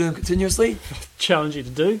don't have to do them continuously. Challenge you to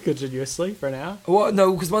do continuously for an hour? Well,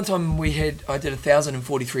 no, because one time I did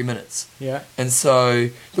 1,043 minutes. Yeah. And so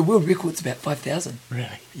the world record's about 5,000. Really?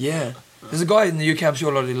 Yeah. There's a guy in the UK, I'm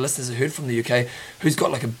sure a lot of the listeners have heard from the UK, who's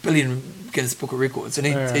got like 1 billion Guinness Book of Records. And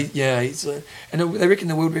and they reckon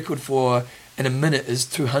the world record for in a minute is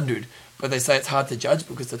 200. But they say it's hard to judge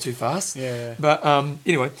because they're too fast. Yeah. But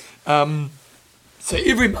anyway, so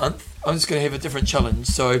every month I'm just going to have a different challenge.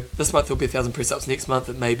 So this month there'll be 1,000 press-ups. Next month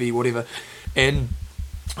it may be whatever. And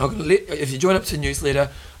I'm going to if you join up to the newsletter,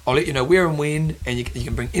 I'll let you know where and when, and you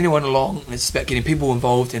can bring anyone along. And it's about getting people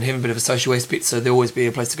involved and having a bit of a social aspect. So there'll always be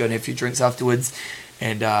a place to go and have a few drinks afterwards.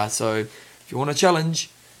 And so if you want a challenge,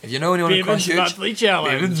 if you know anyone in Bevan's Christchurch, monthly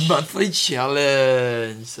challenge. Bevan's monthly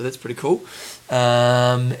challenge. So that's pretty cool.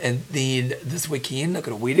 And then this weekend I've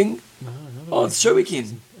got a wedding. No, Oh, it's show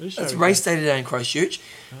weekend. It is show It's weekend. race day today in Christchurch.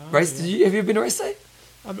 Have you ever been to race day?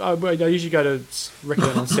 I usually go to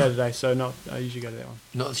Riccarton on Saturday, so I usually go to that one.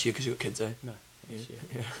 Not this year because you've got kids, eh? No. Yeah. This year.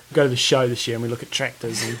 Go to the show this year and we look at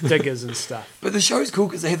tractors and diggers and stuff. But the show's cool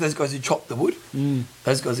because they have those guys who chop the wood.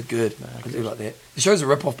 Those guys are good. I do like that. The show's a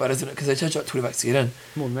rip-off, but isn't it? Because they charge like $20 to get in.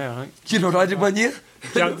 More than that, I think. Do you know what I did one year?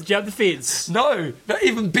 Jump the fence. No,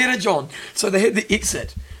 even better, John. So they had the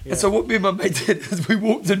exit. Yeah. And so what me and my mate did is we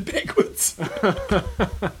walked in backwards. And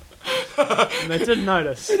they didn't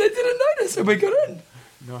notice. And they didn't notice and we got in.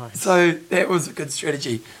 Nice. So that was a good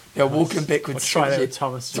strategy. Now walking backwards. I'll try that strategy. with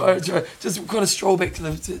Thomas. Try, just kind of stroll back to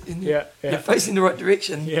the. Yeah. You're facing the right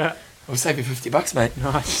direction. Yeah. I'll save you $50, mate.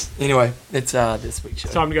 Nice. Anyway, that's this week's show.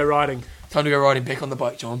 Time to go riding. Time to go riding back on the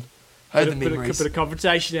bike, John. Heard the memories. Bit of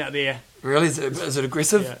confrontation out there. Really? Is it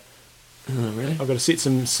aggressive? Yeah. Oh, really? I've got to set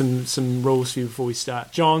some rules for you before we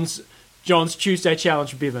start. John's Tuesday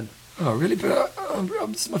challenge for Bevan. Oh, really? But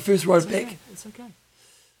this is my first ride back. It's okay.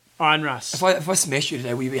 Iron Russ. If I smash you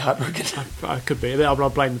today, will you be heartbroken? I could be. I'll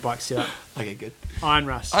blame the bike setup. Okay, good. Iron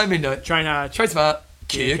Russ. I mean, no. Train hard. Train smart.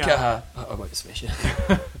 Kia Kia kaha. I won't smash you.